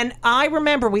 And I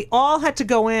remember we all had to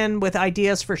go in with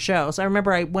ideas for shows. I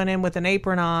remember I went in with an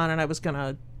apron on and I was going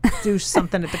to do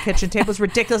something at the kitchen table. It was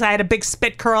ridiculous. I had a big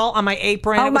spit curl on my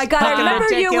apron. Oh, my God. I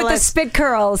remember you with the spit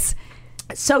curls.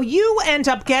 So you end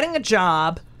up getting a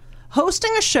job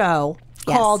hosting a show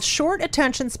called Short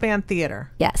Attention Span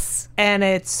Theater. Yes. And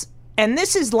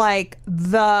this is like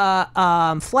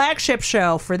the flagship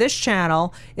show for this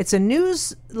channel. It's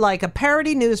a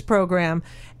parody news program,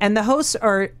 and the hosts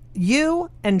are you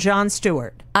and Jon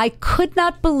Stewart. I could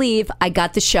not believe I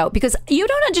got the show because you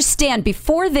don't understand.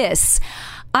 Before this,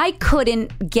 I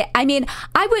couldn't get, I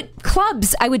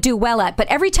would do well at, but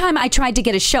every time I tried to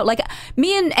get a show, like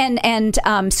me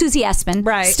and Susie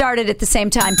Essman started at the same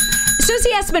time.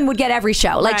 Susie Essman would get every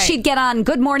show. Like she'd get on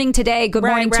Good Morning Today, Good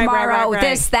Morning Tomorrow,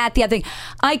 this, that, the other thing.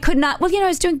 I could not, I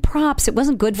was doing props. It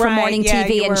wasn't good for morning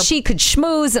TV, and she could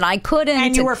schmooze and I couldn't.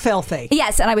 And you were filthy.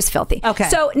 Yes, and I was filthy. Okay.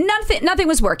 So nothing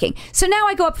was working. So now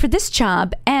I go up for this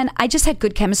job, and I just had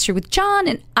good chemistry with John,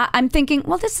 and I'm thinking,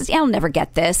 well, I'll never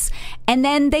get this. And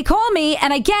then they call me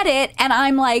and I get it and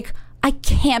I'm like, I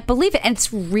can't believe it. And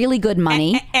it's really good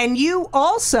money. And you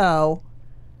also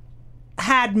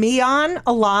had me on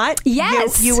a lot.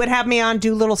 Yes. You would have me on,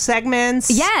 do little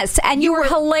segments. Yes. And you were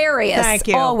hilarious. Thank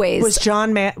you. Always.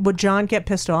 Would John get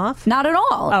pissed off? Not at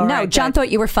all. Oh, no, right, John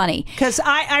thought you were funny. Because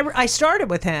I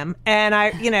started with him and I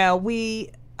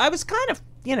was kind of,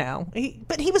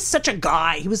 but he was such a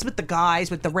guy. He was with the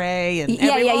guys, with the Ray and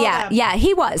yeah.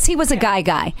 He was a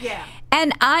guy. Yeah.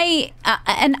 And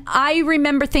I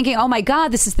remember thinking, oh my God,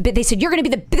 this is the big. They said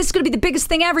this is going to be the biggest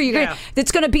thing ever.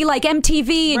 It's going to be like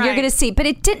MTV, and you're going to see. But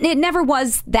it didn't. It never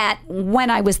was that when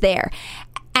I was there.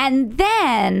 And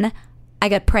then I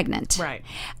got pregnant. Right.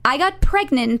 I got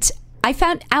pregnant. I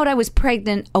found out I was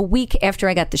pregnant a week after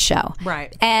I got the show.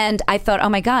 Right. And I thought, oh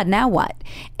my God, now what?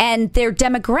 And their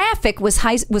demographic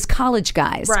was college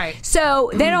guys. Right. So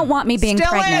they don't want me being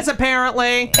pregnant. Still is,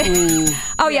 apparently.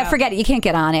 Oh yeah, forget it. You can't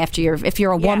get on if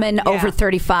you're a woman over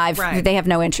 35. Right. They have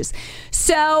no interest.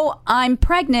 So I'm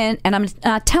pregnant and I'm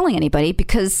not telling anybody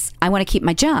because I want to keep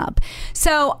my job.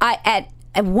 So at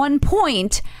one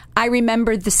point, I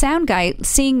remembered the sound guy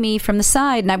seeing me from the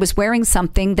side, and I was wearing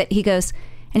something that he goes.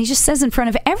 And he just says in front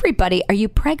of everybody, "Are you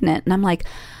pregnant?" And I'm like,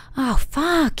 "Oh,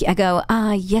 fuck." I go,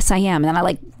 yes, I am. And then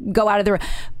I go out of the room.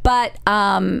 But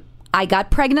I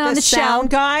got pregnant on the show. The sound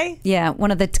guy? Yeah,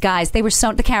 one of the guys. They were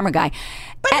the camera guy.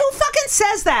 But who fucking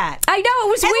says that? I know,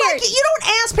 it was weird. You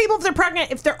don't ask people if they're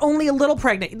pregnant if they're only a little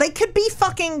pregnant. They could be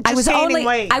fucking just gaining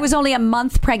weight. I was only a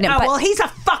month pregnant. Oh, well, he's a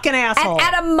fucking asshole.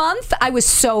 At a month, I was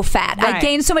so fat. Right. I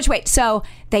gained so much weight. So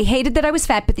they hated that I was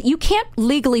fat, but you can't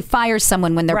legally fire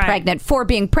someone when they're pregnant for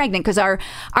being pregnant because our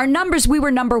numbers, we were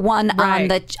number one on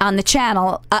the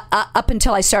channel up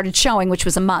until I started showing, which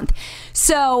was a month.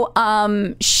 So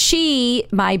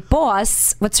my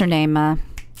boss, what's her name?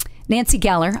 Nancy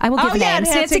Geller. I will give names.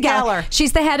 Nancy Geller.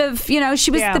 She's the head of, she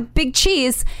was the big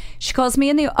cheese. She calls me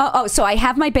in the, so I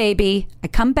have my baby. I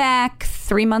come back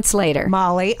 3 months later.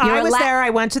 Molly, I was there. I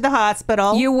went to the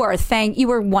hospital. You were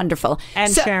wonderul.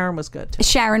 And Sharon was good too.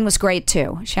 Sharon was great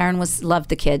too. Sharon loved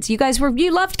the kids. You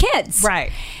loved kids.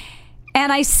 Right.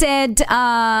 And I said,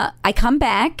 I come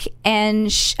back and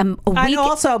a week. And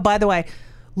also, by the way,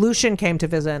 Lucian came to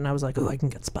visit and I was like, I can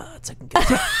get spots.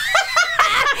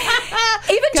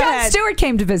 Even Jon Stewart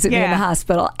came to visit me in the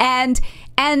hospital, and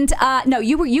no,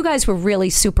 you guys were really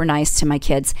super nice to my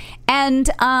kids. And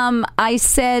I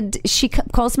said, she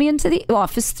calls me into the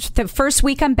office the first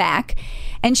week I'm back,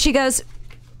 and she goes,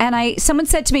 someone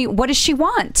said to me, what does she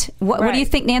want? What do you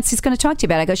think Nancy's going to talk to you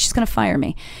about? I go, she's going to fire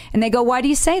me. And they go, why do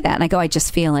you say that? And I go, I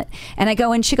just feel it. And I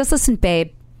go, and she goes, listen,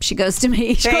 babe. She goes to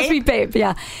me. She calls me babe.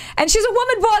 Yeah, and she's a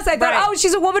woman boss. I thought,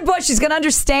 she's a woman boss. She's going to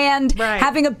understand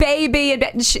having a baby.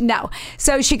 And no.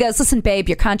 So she goes, listen, babe,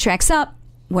 your contract's up.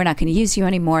 We're not going to use you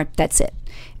anymore. That's it.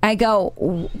 I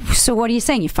go, so what are you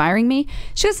saying? You're firing me?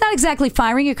 She goes, not exactly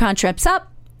firing. Your contract's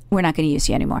up. We're not going to use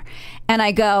you anymore. And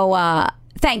I go,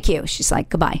 thank you. She's like,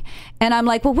 goodbye. And I'm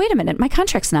like, well, wait a minute. My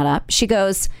contract's not up. She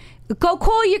goes, go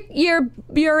call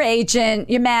your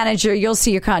agent, your manager. You'll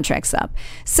see your contract's up.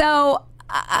 So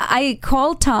I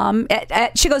called Tom.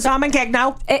 She goes, Tom and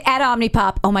Gagno at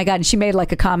Omnipop. Oh my God! And she made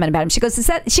a comment about him. She goes,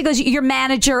 She goes, your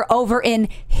manager over in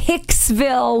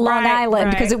Hicksville, Long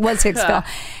Island, because it was Hicksville.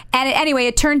 And anyway,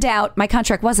 it turned out my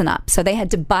contract wasn't up, so they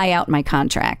had to buy out my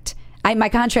contract. My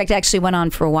contract actually went on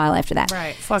for a while after that.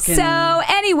 Right. So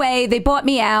anyway, they bought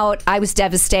me out. I was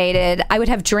devastated. I would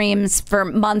have dreams for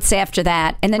months after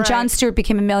that. And then Jon Stewart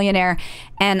became a millionaire,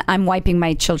 and I'm wiping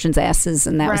my children's asses,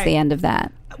 and that was the end of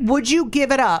that. Would you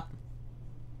give it up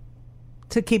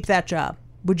to keep that job?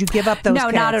 Would you give up those No,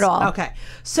 kids? not at all. Okay.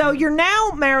 So you're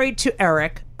now married to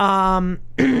Eric, and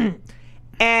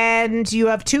you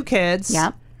have 2 kids.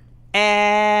 Yeah.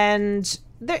 And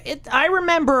I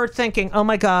remember thinking, oh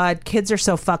my God, kids are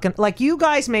so fucking... Like, you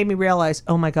guys made me realize,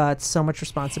 oh my God, so much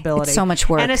responsibility. It's so much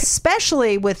work. And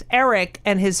especially with Eric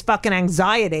and his fucking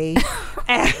anxiety.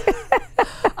 And,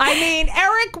 I mean,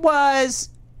 Eric was...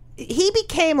 He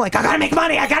became like, I gotta make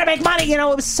money. You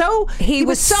know, it was so... He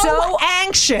was so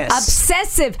anxious.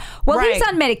 Obsessive. Well, Right. he's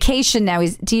on medication now.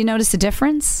 Do you notice a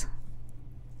difference?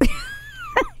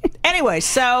 Anyway,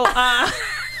 so...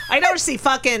 I noticed he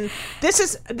fucking... This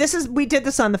is... We did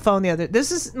this on the phone the other...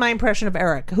 This is my impression of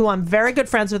Eric, who I'm very good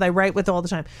friends with. I write with all the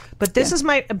time. But this is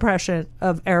my impression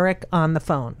of Eric on the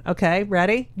phone. Okay?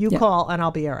 Ready? You call and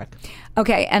I'll be Eric.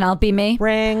 Okay, and I'll be me.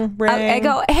 Ring. I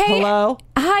go, hey. Hello?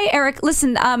 Hi, Eric.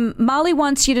 Listen, Molly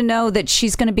wants you to know that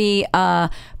she's going to be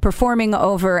performing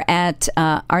over at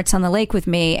Arts on the Lake with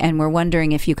me, and we're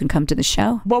wondering if you can come to the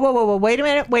show. Whoa. Wait a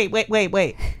minute.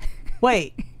 Wait.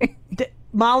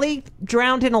 Molly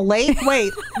drowned in a lake?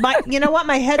 Wait, you know what?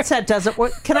 My headset doesn't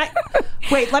work. Can I...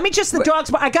 Wait, let me just... The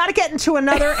dogs... I got to get into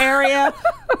another area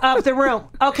of the room.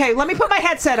 Okay, let me put my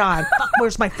headset on. Fuck,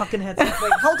 where's my fucking headset?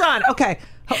 Wait, hold on. Okay.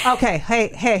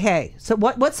 Hey. So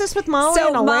what's this with Molly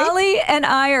in a lake? Molly and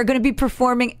I are going to be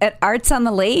performing at Arts on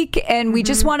the Lake, and we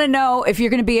just want to know if you're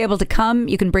going to be able to come.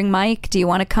 You can bring Mike. Do you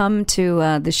want to come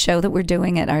to the show that we're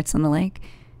doing at Arts on the Lake?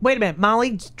 Wait a minute,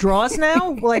 Molly draws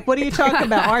now? Like, what are you talking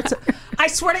about? Arts? I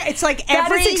swear to it's like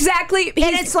every... That is exactly...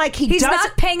 And it's like he's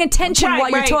not paying attention while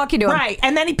you're talking to him. Right,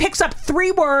 and then he picks up 3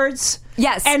 words...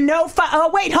 Yes. And no...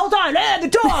 oh, wait, hold on. The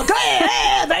dog. The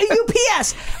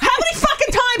UPS. How many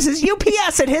fucking times is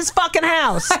UPS at his fucking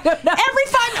house? I don't know. Every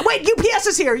 5... Wait, UPS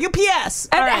is here. UPS.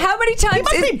 And how many times... He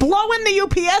must be blowing the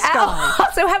UPS guy.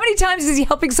 So how many times is he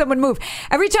helping someone move?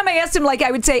 Every time I asked him, like, I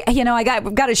would say, you know,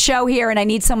 we've got a show here and I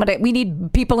need someone to... We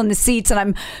need people in the seats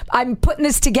and I'm putting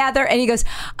this together. And he goes,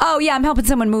 oh, yeah, I'm helping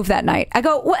someone move that night. I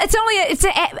go, well, it's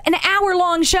an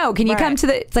hour-long show. Can you come to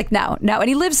the... It's like, no. And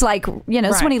he lives like, you know,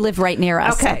 this one he lived right near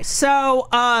us. Okay, so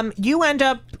you end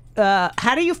up...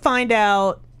 how do you find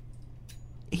out...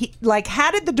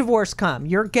 how did the divorce come?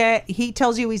 You're gay. He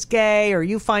tells you he's gay, or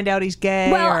you find out he's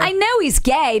gay. Well, I know he's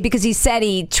gay because he said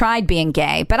he tried being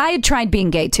gay, but I had tried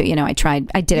being gay too. You know, I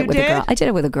did it with a girl. I did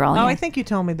it with a girl. Oh, yeah. I think you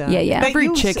told me that. Yeah. But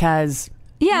Every chick has.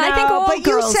 Yeah, I think all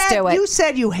girls do it. You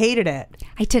said you hated it.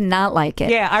 I did not like it.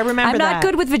 Yeah, I remember that. I'm not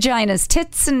good with vaginas.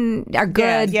 Tits are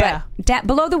good, Yeah. but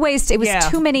below the waist, it was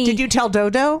too many. Did you tell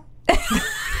Dodo?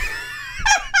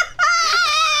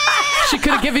 She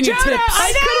could have given you tips.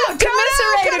 I could have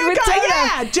commiserated with Dodo.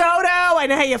 Yeah, Dodo. I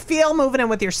know how you feel moving in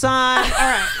with your son.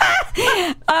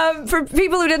 All right. For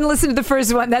people who didn't listen to the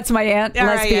first one, that's my aunt,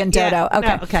 lesbian Dodo. Yeah. Okay.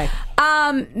 No, okay.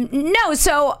 No,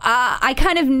 so I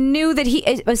kind of knew that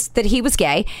he was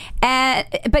gay,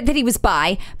 but that he was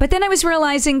bi. But then I was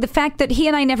realizing the fact that he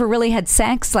and I never really had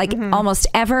sex, like almost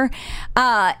ever,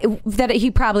 that he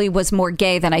probably was more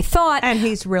gay than I thought. And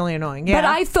he's really annoying. Yeah. But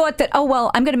I thought that, oh, well,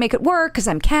 I'm going to make it work because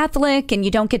I'm Catholic and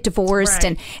you don't get divorced.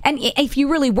 Right. And if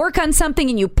you really work on something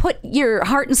and you put your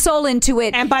heart and soul into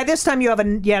it. And by this time you have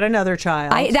yet another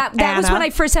child. That was when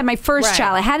I first had my first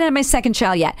child. I hadn't had my second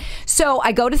child yet. So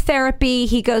I go to therapy.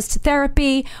 He goes to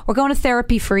therapy. We're going to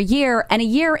therapy for a year. And a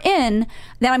year in,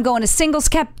 then I'm going to singles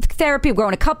therapy. We're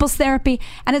going to couples therapy.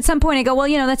 And at some point I go, well,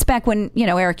 that's back when,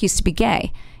 Eric used to be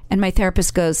gay. And my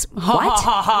therapist goes,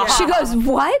 what? She goes,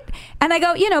 what? And I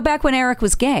go, back when Eric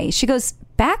was gay. She goes,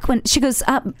 back when? She goes,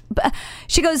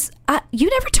 you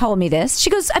never told me this. She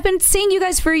goes, I've been seeing you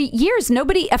guys for years.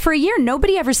 For a year,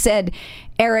 nobody ever said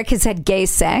Eric has had gay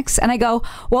sex. And I go,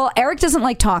 well, Eric doesn't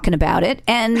like talking about it.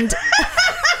 And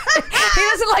he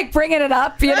doesn't like bringing it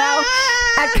up,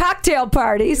 at cocktail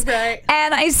parties. Right.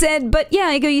 And I said, but yeah,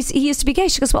 I go, he used to be gay.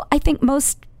 She goes, well, I think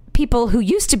most people who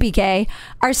used to be gay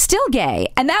are still gay.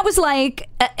 And that was like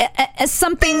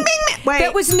something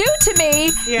that was new to me.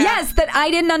 Yeah. Yes, that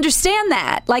I didn't understand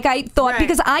that. Like I thought,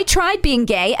 because I tried being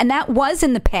gay and that was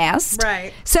in the past.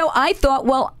 Right. So I thought,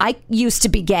 well, I used to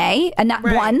be gay and not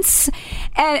once.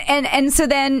 And so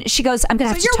then she goes, I'm going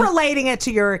to have to So you're relating it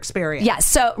to your experience. Yeah.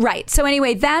 So, right. So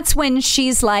anyway, that's when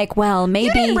she's like, well, maybe.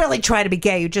 You didn't really try to be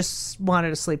gay. You just wanted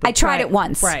to sleep with I tried it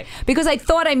once. Right. Because I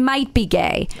thought I might be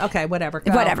gay. Okay, whatever.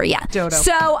 Go. Whatever, yeah. Dodo.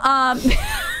 So,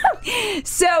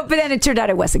 but then it turned out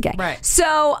I wasn't gay. Right.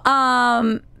 So,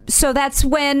 so that's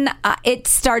when it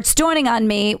starts dawning on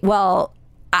me, well,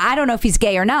 I don't know if he's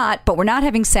gay or not, but we're not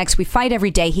having sex. We fight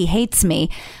every day. He hates me.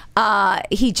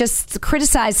 He just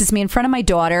criticizes me in front of my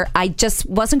daughter. I just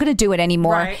wasn't going to do it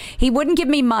anymore. Right. He wouldn't give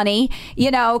me money,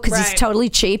 because he's totally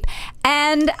cheap.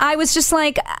 And I was just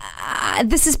like,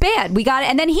 this is bad. We got it.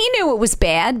 And then he knew it was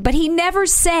bad, but he never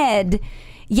said,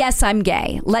 yes, I'm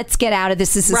gay. Let's get out of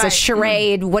this. This is a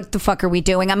charade. What the fuck are we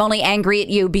doing? I'm only angry at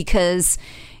you because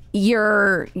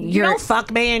you don't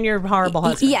fuck me and you're a horrible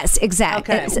husband. Yes,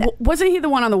 exactly. Okay. Wasn't he the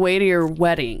one on the way to your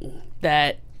wedding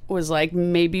that was like,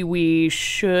 maybe we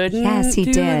shouldn't? Yes, he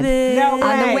do did. This? No way.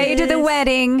 On the way to the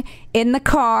wedding, in the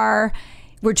car,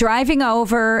 we're driving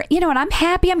over, and I'm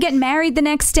happy. I'm getting married the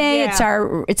next day.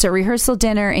 Yeah. It's a rehearsal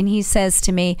dinner, and he says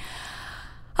to me,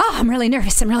 "Oh, I'm really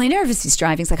nervous. I'm really nervous." He's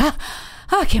driving. He's like, "Oh,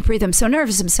 I can't breathe. I'm so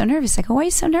nervous. I'm so nervous." I go, "Why are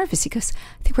you so nervous?" He goes,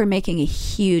 "I think we're making a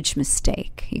huge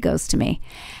mistake." He goes to me,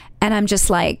 and I'm just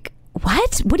like,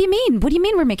 "What? What do you mean? What do you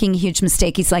mean we're making a huge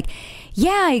mistake?" He's like,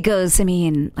 "Yeah." He goes, "I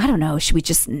mean, I don't know. Should we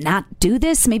just not do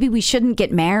this? Maybe we shouldn't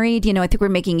get married. I think we're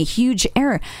making a huge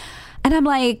error." And I'm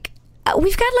like,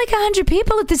 we've got like 100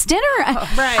 people at this dinner.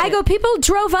 Right. I go, people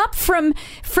drove up from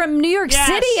New York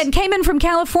City and came in from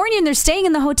California, and they're staying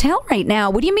in the hotel right now.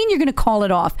 What do you mean you're going to call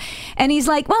it off? And he's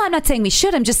like, well, I'm not saying we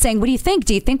should. I'm just saying, what do you think?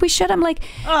 Do you think we should? I'm like,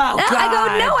 God. I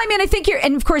go, no, I mean, I think you're,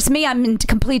 and of course me, I'm in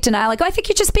complete denial. I go, I think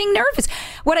you're just being nervous.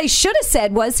 What I should have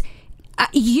said was,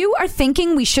 you are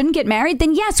thinking we shouldn't get married?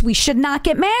 Then yes, we should not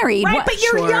get married. Right, but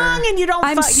you're young and you don't.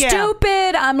 I'm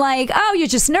stupid. I'm like, oh, you're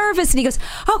just nervous. And he goes,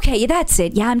 okay, that's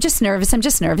it. Yeah, I'm just nervous. I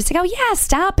go, yeah,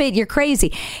 stop it. You're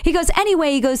crazy. He goes,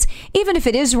 anyway, even if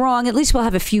it is wrong, at least we'll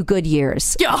have a few good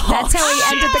years. That's how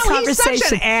he ended the conversation. He's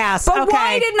such an ass. But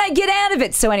why didn't I get out of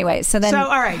it? So anyway, so then. So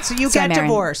all right, so you I get married him.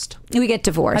 divorced. We get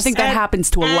divorced. I think that happens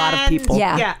to a lot of people.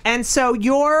 Yeah. And so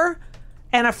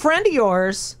a friend of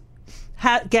yours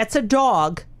gets a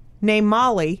dog named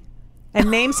Molly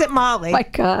and names it Molly. My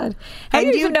God. I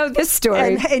didn't even know this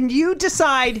story. And you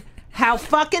decide, how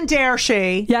fucking dare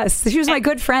she? Yes, she was my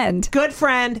good friend. Good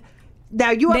friend.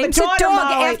 Now you Names have a daughter, a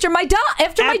dog Molly, after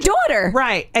my daughter.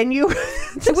 Right. And you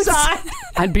decide.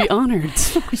 I'd be honored.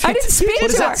 I didn't speak to her.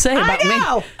 What does that say about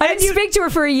me? I didn't speak to her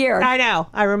for a year. I know.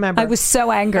 I remember. I was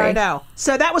so angry. I know.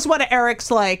 So that was one of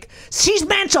Eric's like, she's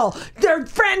mental. They're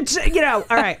friends, All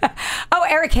right. Oh,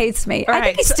 Eric hates me. I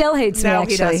think he still hates me, No,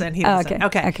 actually. he doesn't. He doesn't.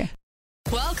 Okay.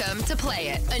 Welcome to Play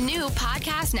It, a new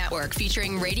podcast network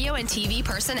featuring radio and TV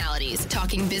personalities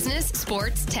talking business,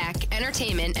 sports, tech,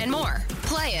 entertainment, and more.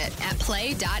 Play it at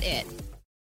play.it.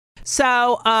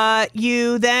 So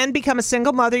you then become a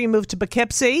single mother. You move to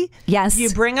Poughkeepsie. Yes.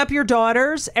 You bring up your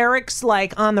daughters. Eric's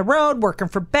like on the road working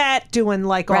for Bet, doing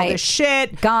like all this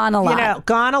shit. Gone a lot.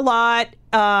 Gone a lot.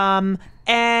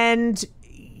 And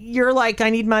you're like,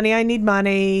 I need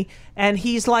money. And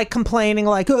he's like complaining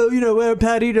like, oh,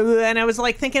 Patty. And I was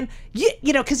like thinking,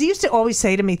 because he used to always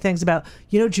say to me things about,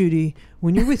 Judy,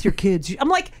 when you're with your kids, I'm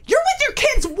like, you're with your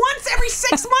kids once every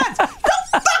 6 months.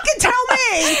 Don't fucking tell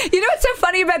me. You know what's so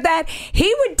funny about that?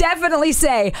 He would definitely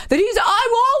say that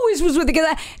I always was with the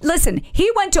kids. Listen,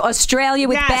 he went to Australia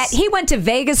with Bet. He went to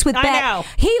Vegas with Bet. I know.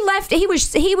 He left. He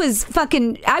was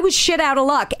fucking. I was shit out of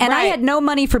luck, and I had no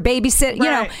money for babysit.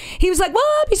 Right. He was like, well,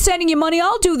 I'll be sending you money.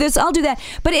 I'll do this. I'll do that.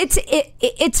 But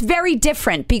it's very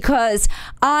different because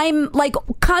I'm like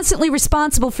constantly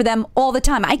responsible for them all the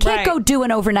time. I can't go do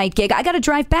an overnight gig. I got to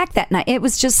drive back that night. It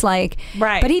was just like,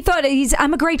 right. But he thought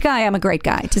I'm a great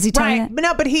guy. Does he tell you that? But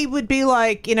no, but he would be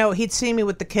like, he'd see me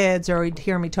with the kids or he'd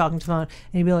hear me talking to the phone and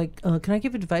he'd be like, can I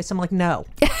give advice? I'm like, no.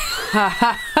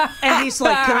 And he's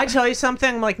like, can I tell you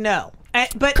something? I'm like, no.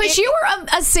 But because you were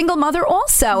a single mother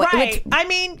also. Right. I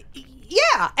mean,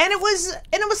 yeah. And it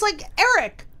was like,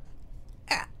 Eric,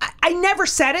 I never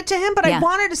said it to him, but I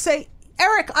wanted to say,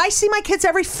 Eric, I see my kids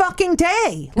every fucking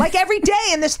day. Like every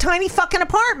day in this tiny fucking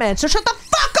apartment. So shut the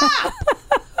fuck up.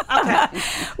 Okay.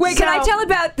 Wait, can I tell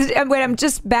about... Wait, I'm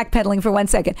just backpedaling for 1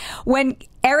 second. When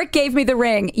Eric gave me the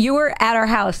ring, you were at our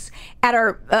house, at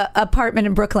our apartment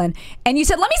in Brooklyn, and you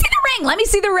said, let me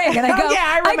see the ring. And I go,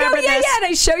 yeah, I remember this. Yeah, and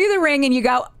I show you the ring, and you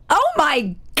go, oh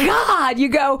my God. You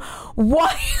go,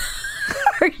 why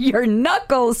are your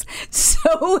knuckles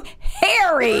so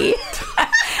hairy?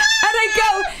 And I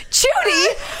go,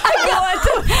 Judy, I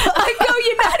go,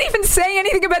 you're not even saying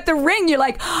anything about the ring. You're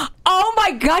like, oh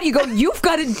my God. You go, you've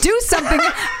got to do something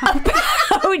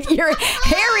about your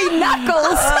hairy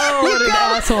knuckles. Oh, what an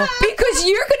asshole. Because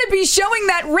you're going to be showing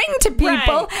that ring to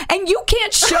people, and you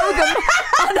can't show them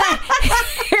on a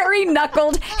hairy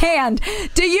knuckled hand.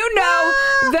 Do you know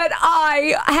that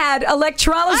I had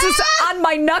electrolysis on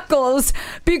my knuckles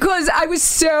because I was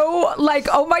so like,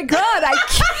 oh my God, I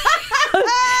can't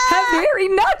have hairy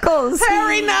knuckles.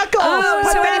 Hairy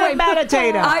knuckles. So anyway,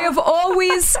 meditator. I have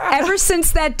always, ever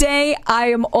since that day, I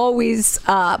am always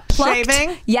plucked.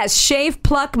 Shaving? Yes, shave,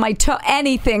 pluck my toe,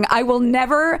 anything. I will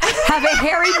never have a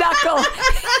hairy knuckle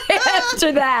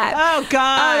after that. Oh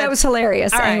God, that was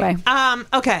hilarious. All right. Anyway,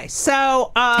 okay,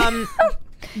 so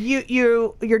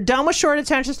you're done with short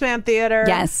attention span theater.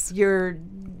 Yes. You're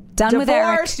done with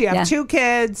Eric. divorced. You have 2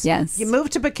 kids. Yes. You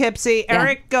moved to Poughkeepsie.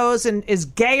 Eric goes and is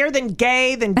gayer than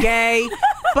gay than gay.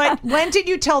 But when did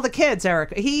you tell the kids,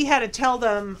 Eric? He had to tell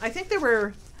them. I think they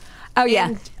were. Oh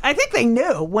yeah. I think they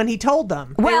knew when he told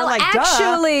them. They Well, were like,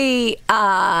 actually,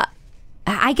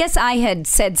 I guess I had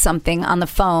said something on the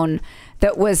phone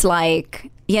that was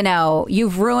like,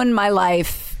 you've ruined my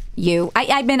life.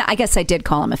 I guess I did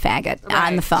call him a faggot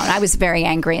on the phone. I was very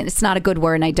angry, and it's not a good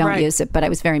word, and I don't use it, but I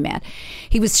was very mad.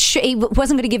 He wasn't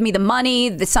going to give me the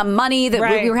money, some money that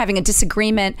we were having a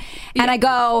disagreement. And I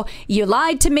go, you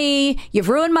lied to me. You've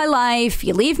ruined my life.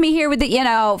 You leave me here with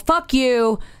fuck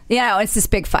you. It's this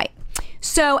big fight.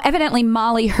 So evidently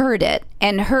Molly heard it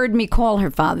and heard me call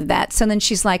her father that. So then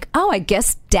she's like, oh, I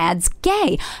guess Dad's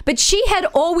gay. But she had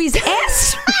always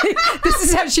asked me. This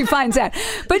is how she finds out.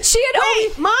 But she had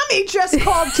always... Mommy just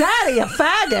called Daddy a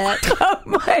faggot. Oh,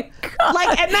 my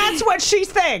God. And that's what she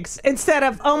thinks. Instead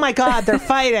of, oh, my God, they're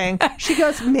fighting. She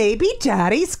goes, maybe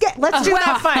Daddy's gay. Let's do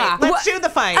that fight. Let's do the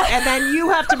fight. And then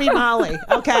you have to be Molly.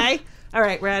 Okay? All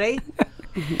right, ready?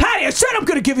 Patty, I said I'm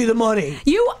going to give you the money.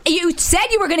 You said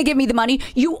you were going to give me the money.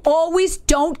 You always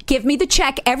don't give me the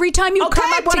check every time you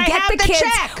come up to get the kids.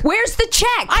 Check. Where's the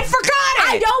check? I forgot it.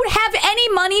 I don't have any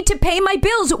money to pay my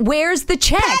bills. Where's the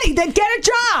check? Patty, then get a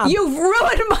job. You've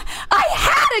ruined my... I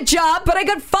had a job, but I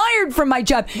got fired from my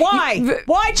job. Why?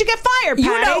 Why'd you get fired,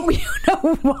 Patty? You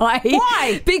know why.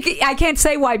 Why? I can't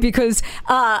say why because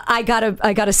I got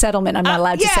a settlement. I'm not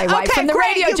allowed to say why from the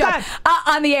radio job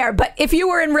on the air. But if you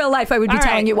were in real life, I would be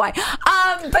telling you why.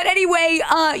 But anyway,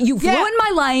 you've ruined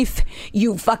my life.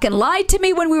 You fucking lied to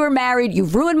me when we were married.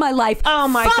 You've ruined my life. Oh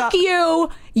my God. Fuck you,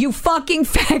 you fucking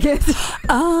faggot.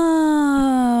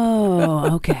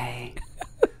 Oh, okay.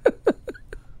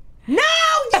 No,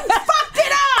 you fucked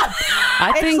it up.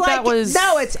 I think that was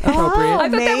it's appropriate. I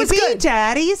thought that was good.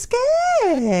 Daddy's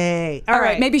gay. All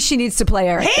right, maybe she needs to play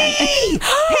Eric. Hey!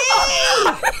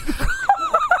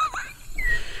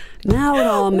 Now it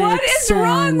all makes What is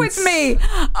wrong with me?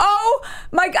 Oh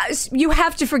my gosh, you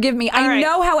have to forgive me. I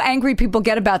know how angry people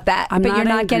get about that, but you're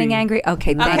not getting angry.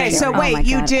 Okay, thank you. So wait,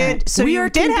 you did. Right. So you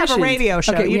did have a radio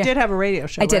show. Okay, you did have a radio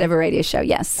show. I did have a radio show.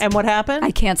 Yes. And what happened? I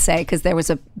can't say because there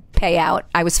was a payout.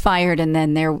 I was fired, and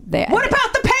then there. What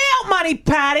about the payout money,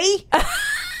 Patty?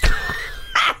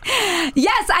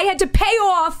 Yes, I had to pay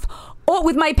off.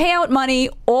 With my payout money,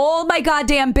 all my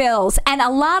goddamn bills, and a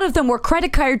lot of them were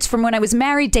credit cards from when I was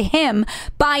married to him,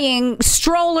 buying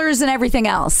strollers and everything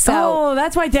else. So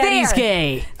that's why Daddy's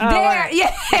gay.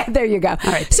 There you go. All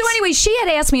right. So anyway, she had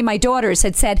asked me. My daughters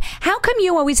had said, "How come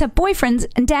you always have boyfriends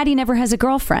and Daddy never has a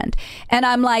girlfriend?" And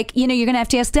I'm like, you're going to have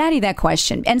to ask Daddy that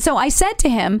question. And so I said to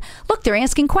him, "Look, they're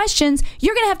asking questions.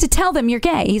 You're going to have to tell them you're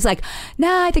gay." He's like,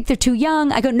 "Nah, I think they're too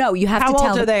young." I go, "No, you have to tell them."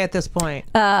 How old are they at this point?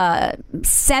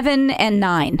 7 and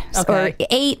 9, or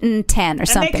 8 and 10, or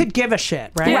something. And they could give a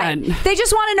shit, right? Right. They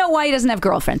just want to know why he doesn't have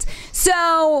girlfriends.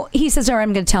 So he says, all right,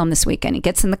 I'm going to tell him this weekend. He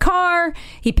gets in the car,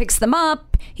 he picks them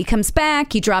up, he comes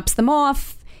back, he drops them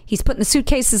off, he's putting the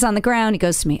suitcases on the ground. He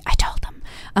goes to me, I told him.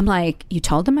 I'm like, you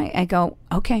told him? I go,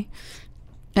 okay.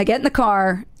 I get in the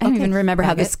car. I don't even remember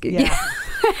how this... Yeah.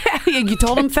 You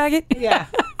told him, faggot? Yeah.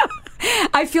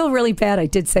 I feel really bad. I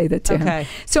did say that to him.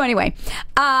 So anyway,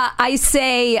 I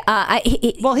say...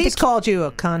 he's called you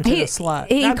a cunt and a slut.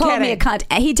 He called me a cunt.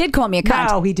 He did call me a cunt.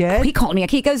 No, he did? He called me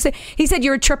he said,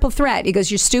 you're a triple threat. He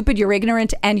goes, you're stupid, you're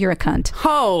ignorant, and you're a cunt.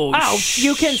 Oh,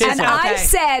 you can... And I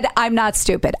said, I'm not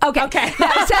stupid. Okay. Okay.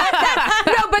 But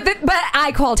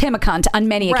I called him a cunt on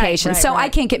many occasions. So I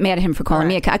can't get mad at him for calling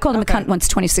me a cunt. I called him a cunt once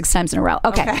 26 times in a row.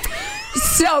 Okay.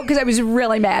 So, because I was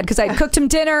really mad because I cooked him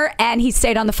dinner and he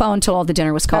stayed on the phone until all the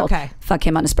dinner was cold. Okay. Fuck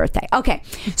him on his birthday. Okay.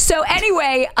 So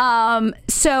anyway,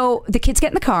 so the kids get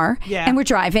in the car and we're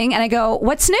driving and I go,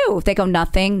 what's new? They go,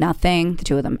 nothing, the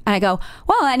two of them. And I go,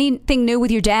 well, anything new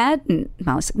with your dad? And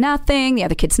Molly said, nothing. The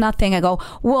other kids, nothing. I go,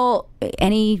 well,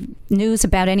 any news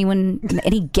about anyone,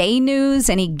 any gay news?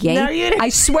 Any gay? No, you didn't. I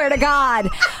swear to God,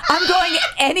 I'm going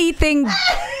anything...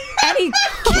 Any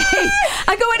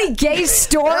gay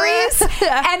stories?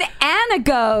 And Anna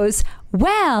goes,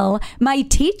 well, my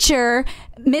teacher,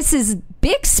 Mrs.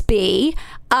 Bixby,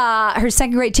 her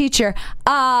second grade teacher,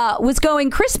 was going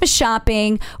Christmas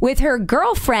shopping with her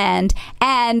girlfriend,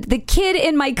 and the kid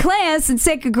in my class in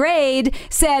second grade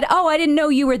said, "Oh, I didn't know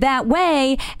you were that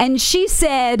way," and she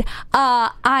said,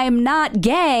 "I'm not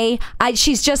gay.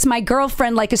 She's just my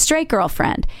girlfriend, like a straight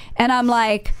girlfriend." And I'm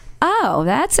like, "Oh,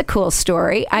 that's a cool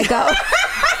story." I go,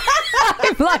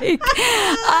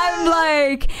 I'm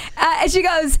like, and she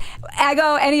goes, I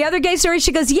go, "Any other gay stories?"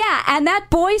 She goes, "Yeah." And that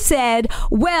boy said,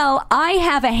 "Well, I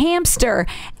have a hamster,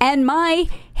 and my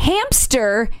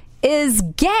hamster is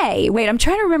gay." Wait, I'm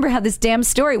trying to remember how this damn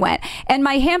story went. "And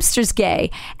my hamster's gay."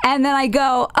 And then I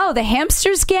go, "Oh, the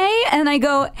hamster's gay?" And I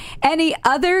go, "Any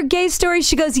other gay stories?"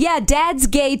 She goes, "Yeah, Dad's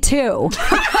gay too."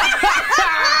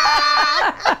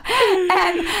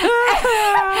 and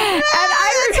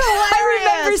I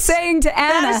remember saying to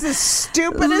Anna, "That is the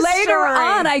stupidest later story."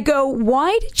 on, I go,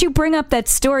 "Why did you bring up that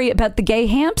story about the gay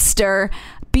hamster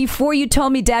before you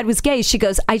told me Dad was gay?" She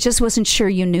goes, "I just wasn't sure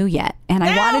you knew yet, and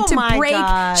I wanted to break."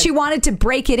 God. She wanted to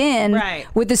break it in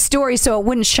with the story so it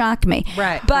wouldn't shock me.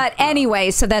 Right. But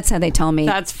anyway, so that's how they told me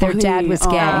That's their funny. dad was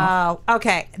gay. Oh,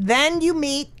 okay. Then you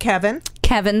meet Kevin.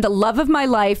 Kevin, the love of my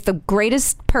life, the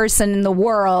greatest person in the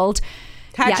world.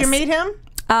 How'd you meet him?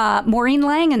 Maureen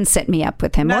Langan set me up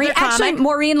with him. Another comic?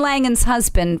 Maureen Langan's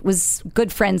husband was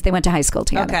good friends. They went to high school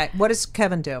together. Okay. What does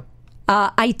Kevin do?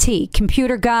 IT,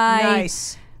 computer guy.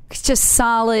 Nice. He's just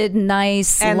solid,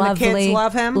 nice, And lovely. the kids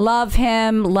love him? Love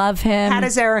him, love him. How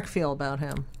does Eric feel about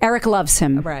him? Eric loves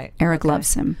him. Right. Eric Okay.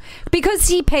 loves him. Because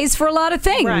he pays for a lot of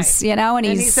things, Right. you know, and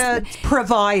he's a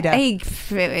provider. He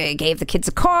gave the kids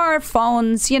a car,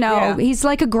 phones, you know. Yeah. He's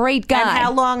like a great guy. And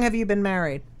how long have you been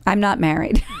married? I'm not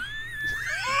married.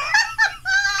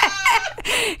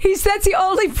 That's the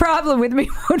only problem with me.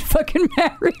 Won't fucking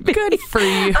marry me. Good for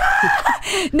you.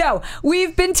 No,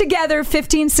 we've been together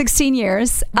 15, 16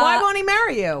 years. Why won't he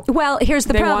marry you? Well, here's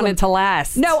the They problem. want it to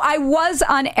last. No, I was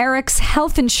on Eric's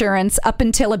health insurance up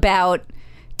until about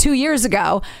 2 years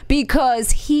ago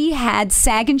because he had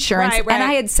SAG insurance Right, right. and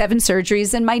I had 7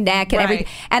 surgeries in my neck and Right. everything.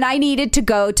 And I needed to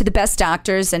go to the best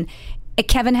doctors, and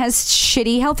Kevin has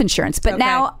shitty health insurance. But Okay.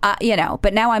 now,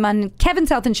 now I'm on Kevin's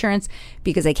health insurance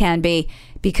because I can be,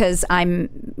 because I'm,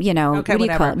 what do you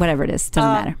call it? Whatever it is.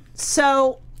 Doesn't matter.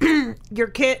 So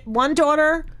your one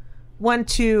daughter went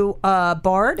to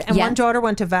Bard and Yeah. one daughter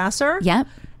went to Vassar. Yep.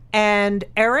 And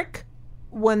Eric,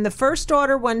 when the first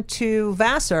daughter went to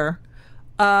Vassar,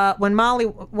 when Molly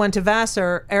went to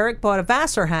Vassar, Eric bought a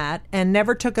Vassar hat and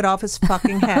never took it off his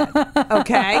fucking head.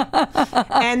 Okay?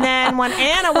 And then when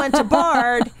Anna went to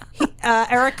Bard,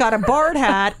 Eric got a Bard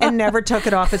hat and never took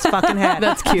it off his fucking head.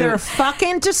 That's cute. They're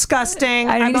fucking disgusting.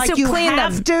 I I'm need like, to you clean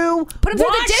have them. to Put 'em through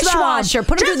the wash them. dishwasher.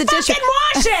 Put 'em through the Just dishwasher.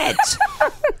 fucking wash it.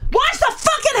 Wash the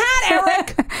fucking hat,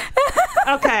 Eric.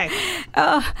 Okay. Okay.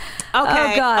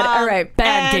 Oh, God. All right.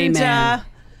 Bad gay man.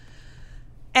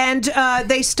 And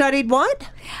they studied what?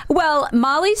 Well,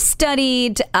 Molly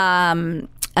studied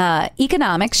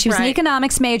economics. She was an Right.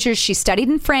 economics major. She studied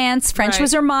in France. French Right.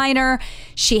 was her minor.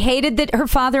 She hated that her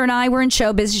father and I were in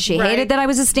show business. She Right. hated that I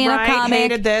was a stand-up Right, comic.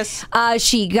 hated this.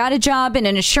 She got a job in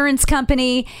an insurance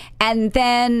company, and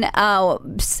then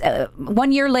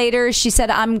 1 year later, she said,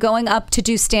 "I'm going up to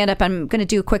do stand-up. I'm going to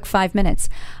do a quick 5 minutes."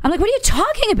 I'm like, "What are you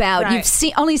talking about? Right.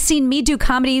 You've only seen me do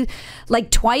comedy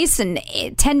like twice in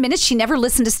 10 minutes." She never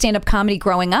listened to stand-up comedy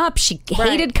growing up. She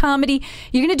hated comedy.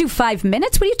 "You're going to do 5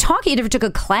 minutes? What are you talking? You never took a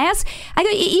class?" I go,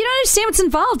 "You don't understand what's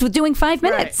involved with doing 5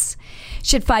 minutes."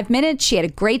 She had 5 minutes. She had a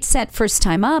great set first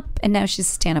time up, and now she's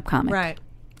a stand-up comic. Right.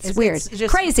 It's weird. It's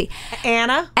just- Crazy.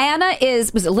 Anna? Anna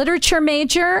was a literature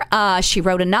major. She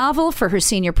wrote a novel for her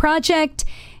senior project,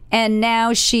 and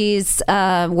now she's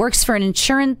works for an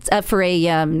insurance for a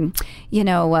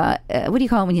what do you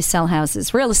call it when you sell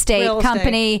houses? Real estate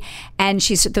company, and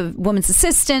she's the woman's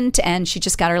assistant, and she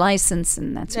just got her license,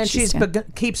 and that's what And she's she doing.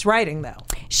 keeps writing, though.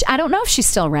 I don't know if she's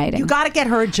still writing. You got to get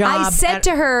her a job. I said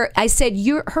to her,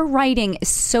 her writing is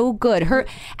so good. Her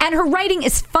writing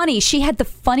is funny. She had the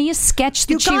funniest sketch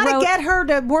that You she got wrote. to get her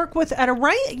to work with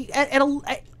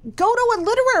go to a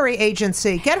literary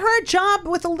agency. Get her a job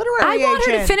with a literary agent. I want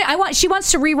her to finish. She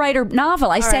wants to rewrite her novel.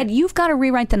 I said, "You've got to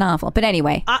rewrite the novel." But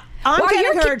anyway, I'm Well, getting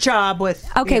you're her a job with.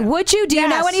 Okay, would you? Do you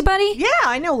know Yes. anybody? Yeah,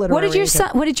 I know literary. What did your agent. son?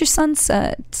 What did your son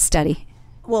study?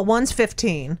 Well, one's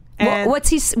 15, and What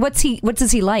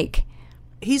does he like?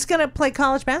 he's going to play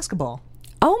college basketball.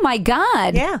 Oh my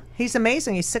God! Yeah, he's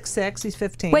amazing. He's 6'6". He's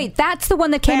 15. Wait, that's the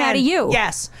one that came out of you.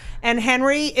 Yes, and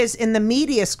Henry is in the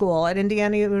media school at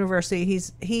Indiana University.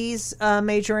 He's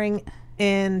majoring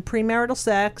in premarital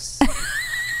sex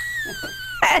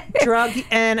drug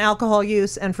and alcohol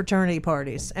use and fraternity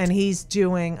parties, and he's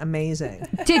doing amazing.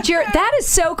 That is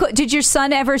so cool. Did your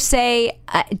son ever say,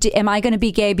 am I going to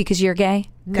be gay because you're gay?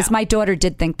 Because No. my daughter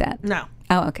did think that. No.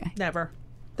 Oh, okay. Never.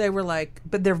 They were like,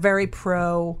 but they're very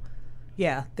pro.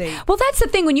 Yeah, Well, that's the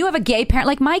thing. When you have a gay parent,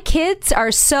 like my kids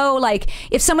are so like,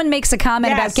 if someone makes a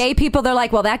comment about gay people, they're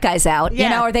like, well, that guy's out, Yeah, you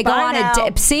know, or they go bye on now. a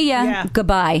dip. See ya. Yeah.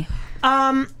 Goodbye.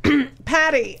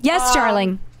 Patty. Yes,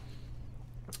 darling.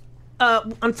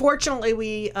 Unfortunately,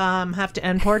 we have to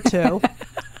end part 2.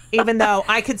 Even though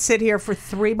I could sit here for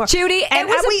 3 more. Judy, it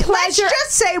was a pleasure. Let's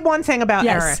just say one thing about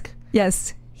Eric.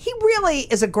 Yes. He really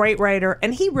is a great writer,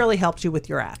 and he really helped you with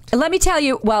your act. Let me tell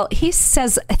you, well, he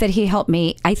says that he helped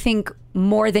me, I think,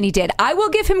 more than he did. I will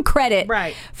give him credit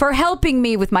for helping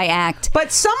me with my act.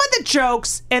 But some of the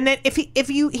jokes, and then if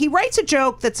he writes a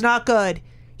joke that's not good,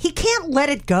 he can't let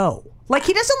it go. Like,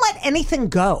 he doesn't let anything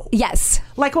go. Yes.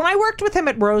 Like, when I worked with him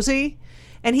at Rosie,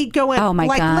 and he'd go in, oh my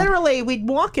like, God. literally, we'd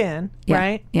walk in,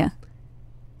 right? Yeah.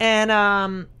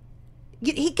 And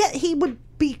he would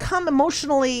become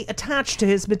emotionally attached to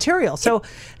his material. So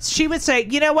she would say,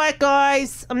 you know what,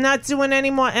 guys? I'm not doing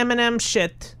any more Eminem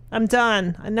shit. I'm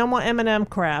done. No more Eminem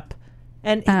crap.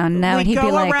 And we'd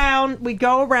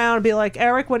go around and be like,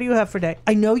 Eric, what do you have for day?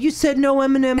 I know you said no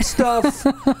Eminem stuff,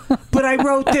 but I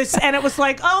wrote this, and it was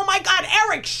like, oh my God,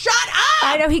 Eric, shut up!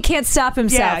 I know he can't stop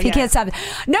himself. He can't stop.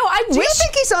 No, I wish. Do you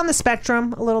think he's on the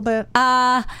spectrum a little bit?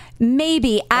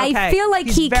 Maybe. Okay. I feel like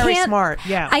he's he very can't. Smart.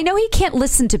 Yeah. I know he can't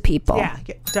listen to people. Yeah.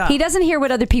 Duh. He doesn't hear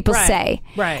what other people Right. say.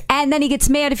 Right. And then he gets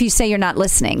mad if you say you're not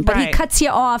listening. But he Right. cuts you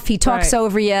off. He talks Right.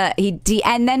 over you.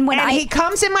 And then when he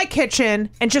comes in my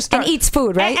kitchen and just and eats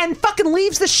food, right? and fucking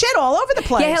leaves the shit all over the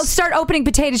place. Yeah, he'll start opening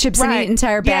potato chips and eat Right. an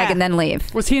entire bag Yeah. and then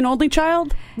leave. Was he an only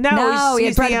child? No, he he's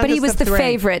had brother, the but he youngest was of the 3.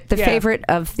 favorite, Yeah. favorite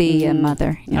of the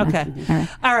mother. You know. Okay. All right.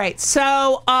 All right.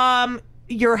 So,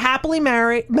 you're happily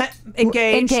married,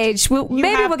 engaged. Engaged. You Maybe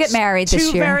have we'll get married this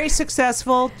two year. very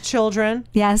successful children.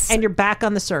 Yes. And you're back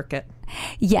on the circuit.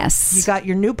 Yes. You got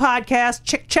your new podcast,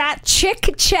 Chick Chat.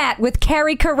 Chick Chat with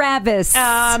Carrie Carabas.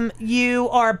 You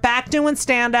are back doing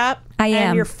stand-up. I am.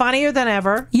 And you're funnier than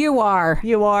ever. You are.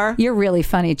 You are. You're really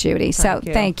funny, Judy.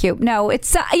 Thank you. No,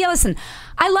 it's listen.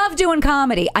 I love doing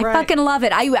comedy. I fucking love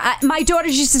it. My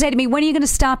daughters used to say to me, "When are you going to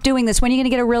stop doing this? When are you going to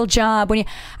get a real job?"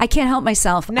 I can't help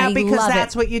myself. No, because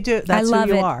that's what you do. That's I love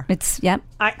who you it. are. Yep.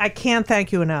 I can't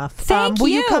thank you enough. Thank will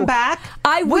you. you come back?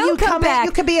 I will come back.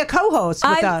 You could be a co-host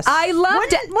with us. I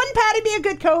loved it. Wouldn't Patty be a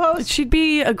good co-host? She'd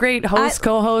be a great host,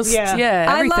 co-host. Yeah.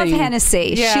 Yeah, everything. I love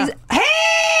Hennessy. Yeah. Hey!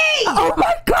 Oh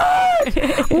my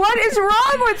God! What is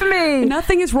wrong with me?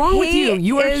 Nothing is wrong with you.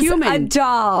 You are is human. A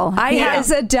doll. He is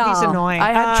a doll. He's annoying.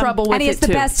 I had trouble with and he has it the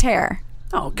too. best hair.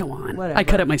 Oh, come on. Whatever. I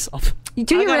cut it myself.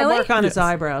 Do you I gotta really? work on his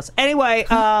eyebrows. Anyway,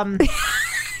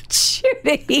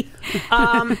 Judy.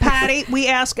 Patty, we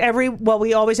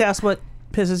always ask what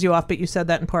pisses you off, but you said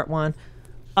that in part 1.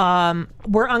 I'm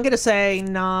going to say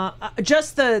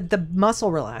just the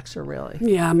muscle relaxer, really.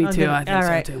 Yeah, me too. I think all so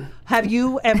right. too. Have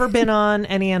you ever been on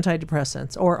any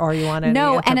antidepressants, or are you on any?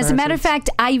 No, and as a matter of antidepressants? fact,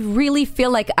 I really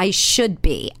feel like I should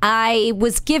be. I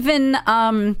was given,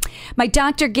 my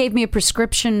doctor gave me a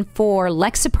prescription for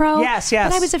Lexapro. Yes.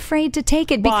 But I was afraid to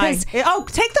take it because... Why?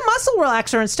 Take the muscle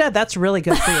relaxer instead. That's really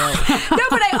good for you. No,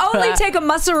 but I only take a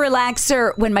muscle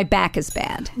relaxer when my back is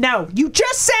bad. No, you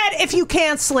just said if you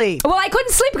can't sleep. Well, I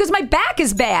couldn't sleep because my back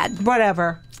is bad.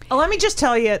 Whatever. Let me just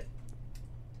tell you,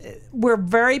 we're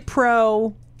very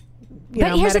pro.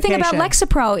 But here's the thing about medication.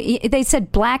 Lexapro. They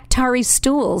said black tarry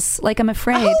stools. Like, I'm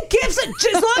afraid. Who gives a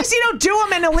as long as you don't do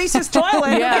them in Elisa's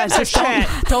toilet? Yeah, who gives a just shit?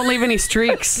 don't leave any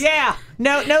streaks. Yeah,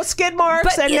 no skid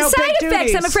marks But and no side big effects.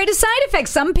 duties. I'm afraid of side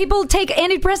effects. Some people take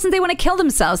antidepressants. They want to kill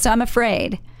themselves. So I'm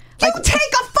afraid. You take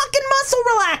a fucking muscle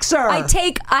relaxer. I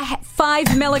take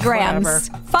 5 milligrams.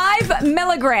 Whatever. 5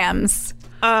 milligrams.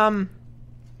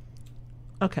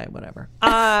 Okay, whatever.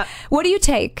 What do you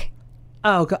take?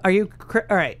 Are you all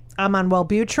right? I'm on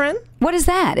Wellbutrin. What is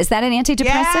that? Is that an antidepressant?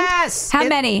 Yes. How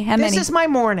many? This is my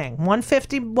morning.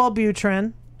 150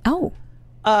 Wellbutrin. Oh.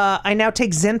 I now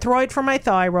take Synthroid for my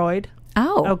thyroid.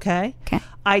 Oh. Okay. Okay.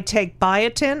 I take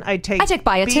biotin. I take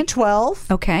biotin. B12.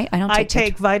 Okay. I don't. I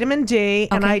take vitamin D,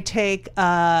 and Okay. I take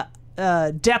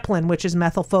Deplin, which is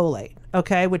methylfolate.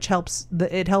 Okay, which helps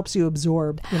you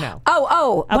absorb.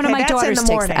 Oh. One of my that's daughters in the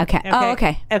takes morning. that. Okay. Oh,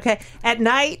 okay. Okay. At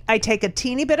night, I take a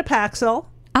teeny bit of Paxil.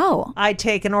 Oh. I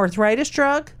take an arthritis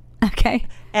drug, Okay.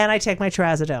 and I take my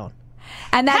Trazodone.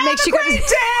 And that Have makes a you great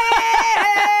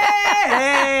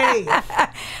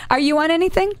day! Are you on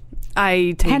anything?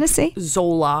 I take Hennessy?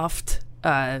 Zoloft,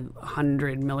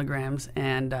 100 milligrams,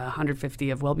 and 150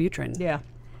 of Wellbutrin. Yeah.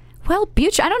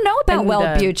 Wellbutrin. I don't know about And,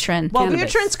 Wellbutrin.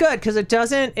 Cannabis. Wellbutrin's good because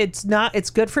it's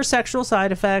good for sexual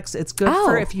side effects. It's good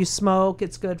for if you smoke.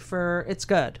 It's good.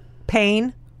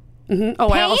 Pain. Oh,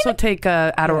 I also take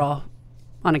Adderall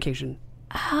on occasion.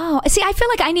 Oh, see, I feel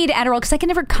like I need Adderall because I can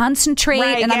never concentrate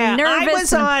and I'm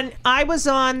nervous. I was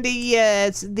on the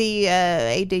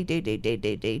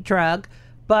ADD drug,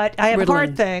 but I have a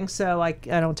heart thing, so I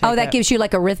don't take. Oh, that gives you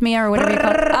like arrhythmia or whatever you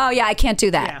call it. Oh, yeah, I can't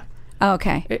do that. Yeah. Oh,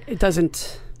 okay. It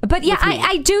doesn't. But yeah,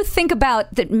 I do think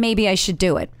about that. Maybe I should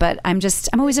do it, but I'm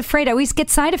always afraid. I always get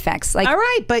side effects. Like, all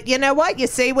right, but you know what? You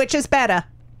see which is better.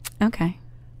 Okay.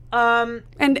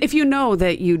 And if you know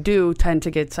that you do tend to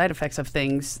get side effects of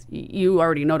things, you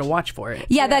already know to watch for it.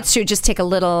 Yeah, that's true. Just take a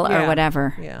little or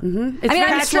whatever. Yeah. It's I mean, very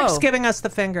Patrick's slow. giving us the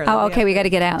finger. Oh, okay. We got to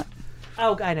get out.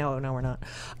 Oh, I know. No, we're not.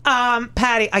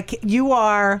 Patty, you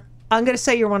are. I'm going to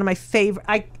say you're one of my favorite.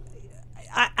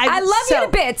 I love you to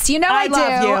bits. You know I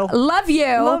do. Love you.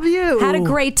 Love you. Had a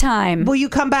great time. Will you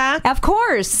come back? Of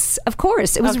course.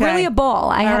 It was Okay. really a ball.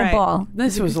 I had a ball.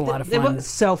 This was a lot of It fun. was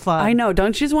so fun. I know.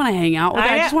 Don't you just want to hang out with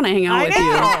I just want to hang out with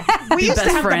you. We used to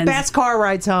have friends. the best car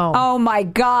rides home. Oh my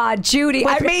God, Judy!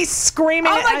 With me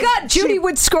screaming. Oh my God, Judy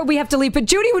would scream. We have to leave, but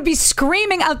Judy would be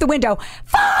screaming out the window,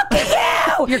 "Fuck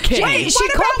you!" You're kidding.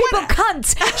 She'd call people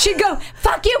cunts. She'd go,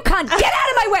 "Fuck you, cunt! Get out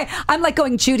of my way!" I'm like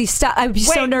going, Judy, stop! I'd be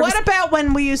so nervous. What about when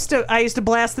I used to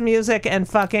blast the music and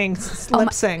fucking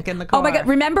lip sync in the car? Oh my God!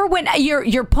 Remember when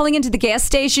you're pulling into the gas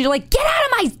station? You're like, "Get out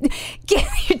of my!"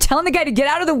 You're telling the guy to get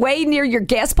out of the way near your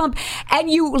gas pump, and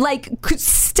you like could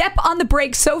step on the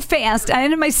brake so fast. I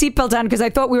didn't have my seatbelt on because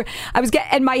I thought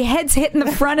and my head's hitting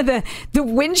the front of the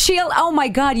windshield. Oh my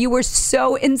God! You were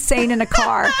so insane in a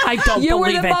car. I don't You were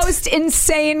believe the it. most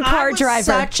insane car driver.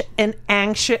 Such an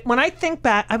anxious. When I think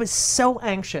back, I was so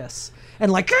anxious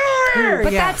and like.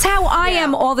 But that's how I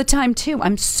am all the time too.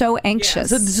 I'm so anxious.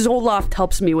 So Zoloft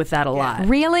helps me with that a lot.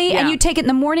 Really? Yeah. And you take it in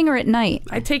the morning or at night?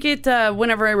 I take it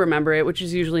whenever I remember it, which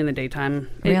is usually in the daytime.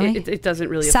 Really? It doesn't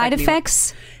really Side affect me.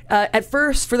 effects? At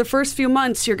first, for the first few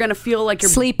months, you're going to feel like you're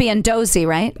Sleepy and dozy,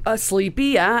 right? sleepy,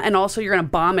 yeah. And also, you're going to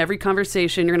bomb every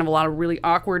conversation. You're going to have a lot of really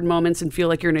awkward moments and feel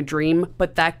like you're in a dream,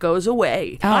 but that goes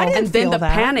away. I didn't and then feel the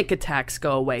that. panic attacks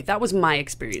go away. That was my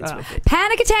experience with it.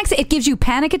 Panic attacks? It gives you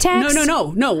panic attacks?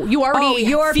 No. You already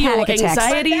your feel panic attacks.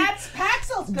 anxiety.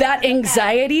 That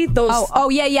anxiety, those. Oh,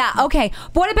 yeah. Okay.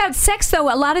 But what about sex,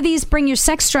 though? A lot of these bring your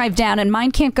sex drive down, and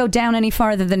mine can't go down any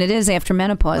farther than it is after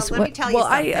menopause. Let me tell you Well,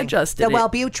 something. I adjusted The it.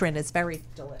 Wellbutrin is very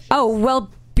delicious. Oh,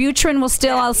 Wellbutrin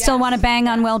I'll still want to bang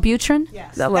on Wellbutrin?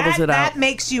 Yes. That levels it out. That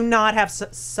makes you not have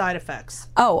side effects.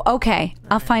 Oh, okay.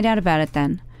 I'll find out about it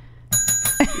then.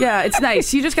 Yeah, it's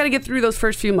nice. You just got to get through those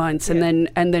first few months, and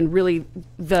then really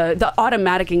the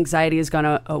automatic anxiety is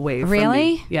gonna away.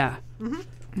 Really? From me. Yeah.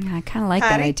 I kind of like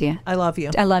Patty, that idea. I love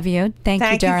you. I love you. Thank you,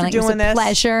 Thank you for darling. doing it was a this.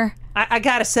 pleasure. I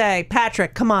gotta say,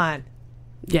 Patrick, come on.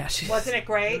 Yeah. Wasn't it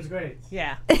great? It was great.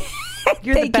 Yeah.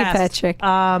 You're Thank the you, best. Patrick.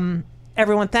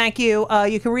 Everyone, thank you.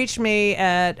 You can reach me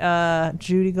at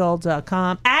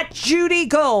judygold.com, at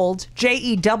judygold,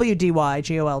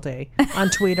 JEWDYGOLD, on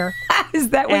Twitter. Is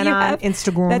that what and you on have?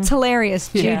 Instagram. That's hilarious,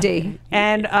 Judy.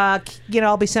 And,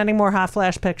 I'll be sending more hot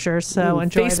flash pictures, so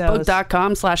enjoy those.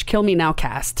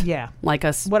 Facebook.com/KillMeNowCast. Yeah. Like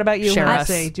us. What about you, Share us.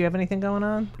 Marcy? Do you have anything going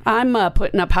on? I'm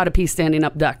putting up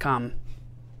howtopeestandingup.com.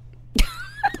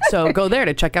 So go there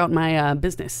to check out my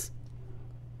business.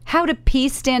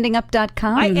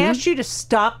 Howtopeestandingup.com. I asked you to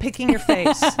stop picking your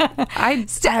face. Leave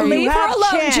her have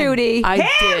alone, chin. Judy. I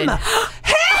did.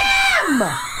 Him!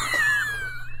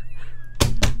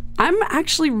 I'm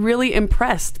actually really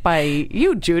impressed by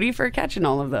you, Judy, for catching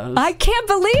all of those. I can't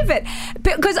believe it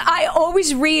because I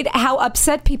always read how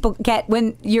upset people get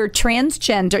when you're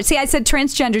transgender. See, I said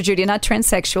transgender, Judy, not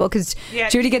transsexual, because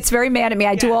Judy gets very mad at me.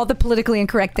 I do all the politically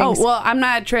incorrect things. Oh, well, I'm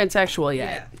not transsexual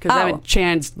yet because I haven't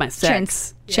changed my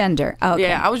sex. Transgender. Oh, okay.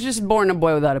 Yeah, I was just born a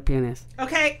boy without a penis.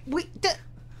 Okay.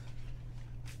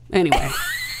 Anyway,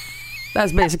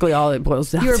 that's basically all it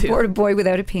boils down You're to. a boy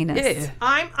without a penis. Yeah.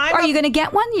 Are you going to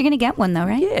get one? You're going to get one, though,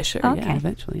 right? Yeah, sure. Okay. Yeah,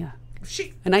 eventually, yeah.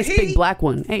 A nice big black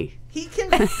one. Hey. He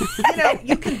can,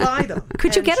 you can buy them.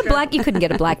 Could you get a black? You couldn't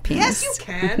get a black penis. Yes, you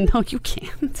can. No, you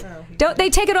can't. Don't they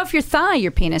take it off your thigh?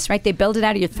 Your penis, right? They build it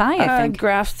out of your thigh. I think.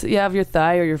 Grafts, you have your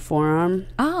thigh or your forearm.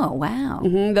 Oh wow.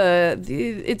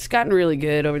 It's gotten really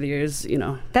good over the years.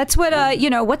 That's what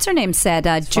what's her name said.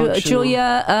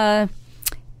 Julia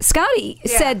Scotty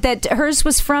said that hers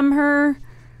was from her.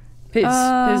 His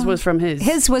was from his.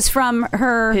 His was from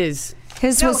her. His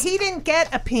was. He didn't get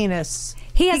a penis.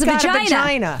 He has got a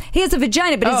vagina. He has a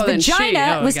vagina, but his then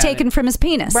vagina was got taken it. from his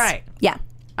penis. Right. Yeah.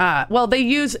 Well, they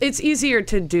use. It's easier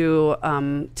to do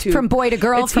from boy to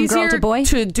girl, it's from girl to boy.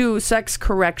 to do sex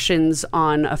corrections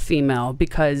on a female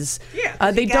because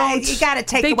they don't. You got to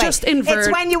take They away. just invert.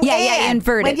 It's when you add.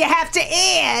 invert when it. you have to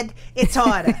add, it's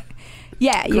harder.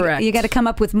 Yeah, Correct. you got to come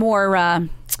up with more.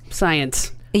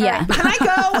 Science. Yeah. Can I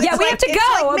go? Yeah, It's we like- have to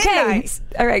it's go. like Okay. midnight.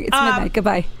 All right. It's midnight.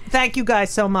 Goodbye. Thank you guys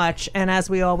so much. And as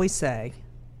we always say,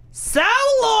 so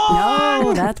long.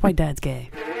 No, that's why Dad's gay.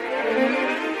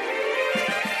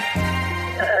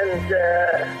 And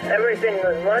everything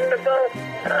was wonderful.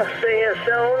 I'll see you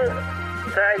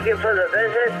soon. Thank you for the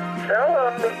visit.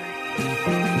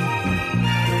 So long.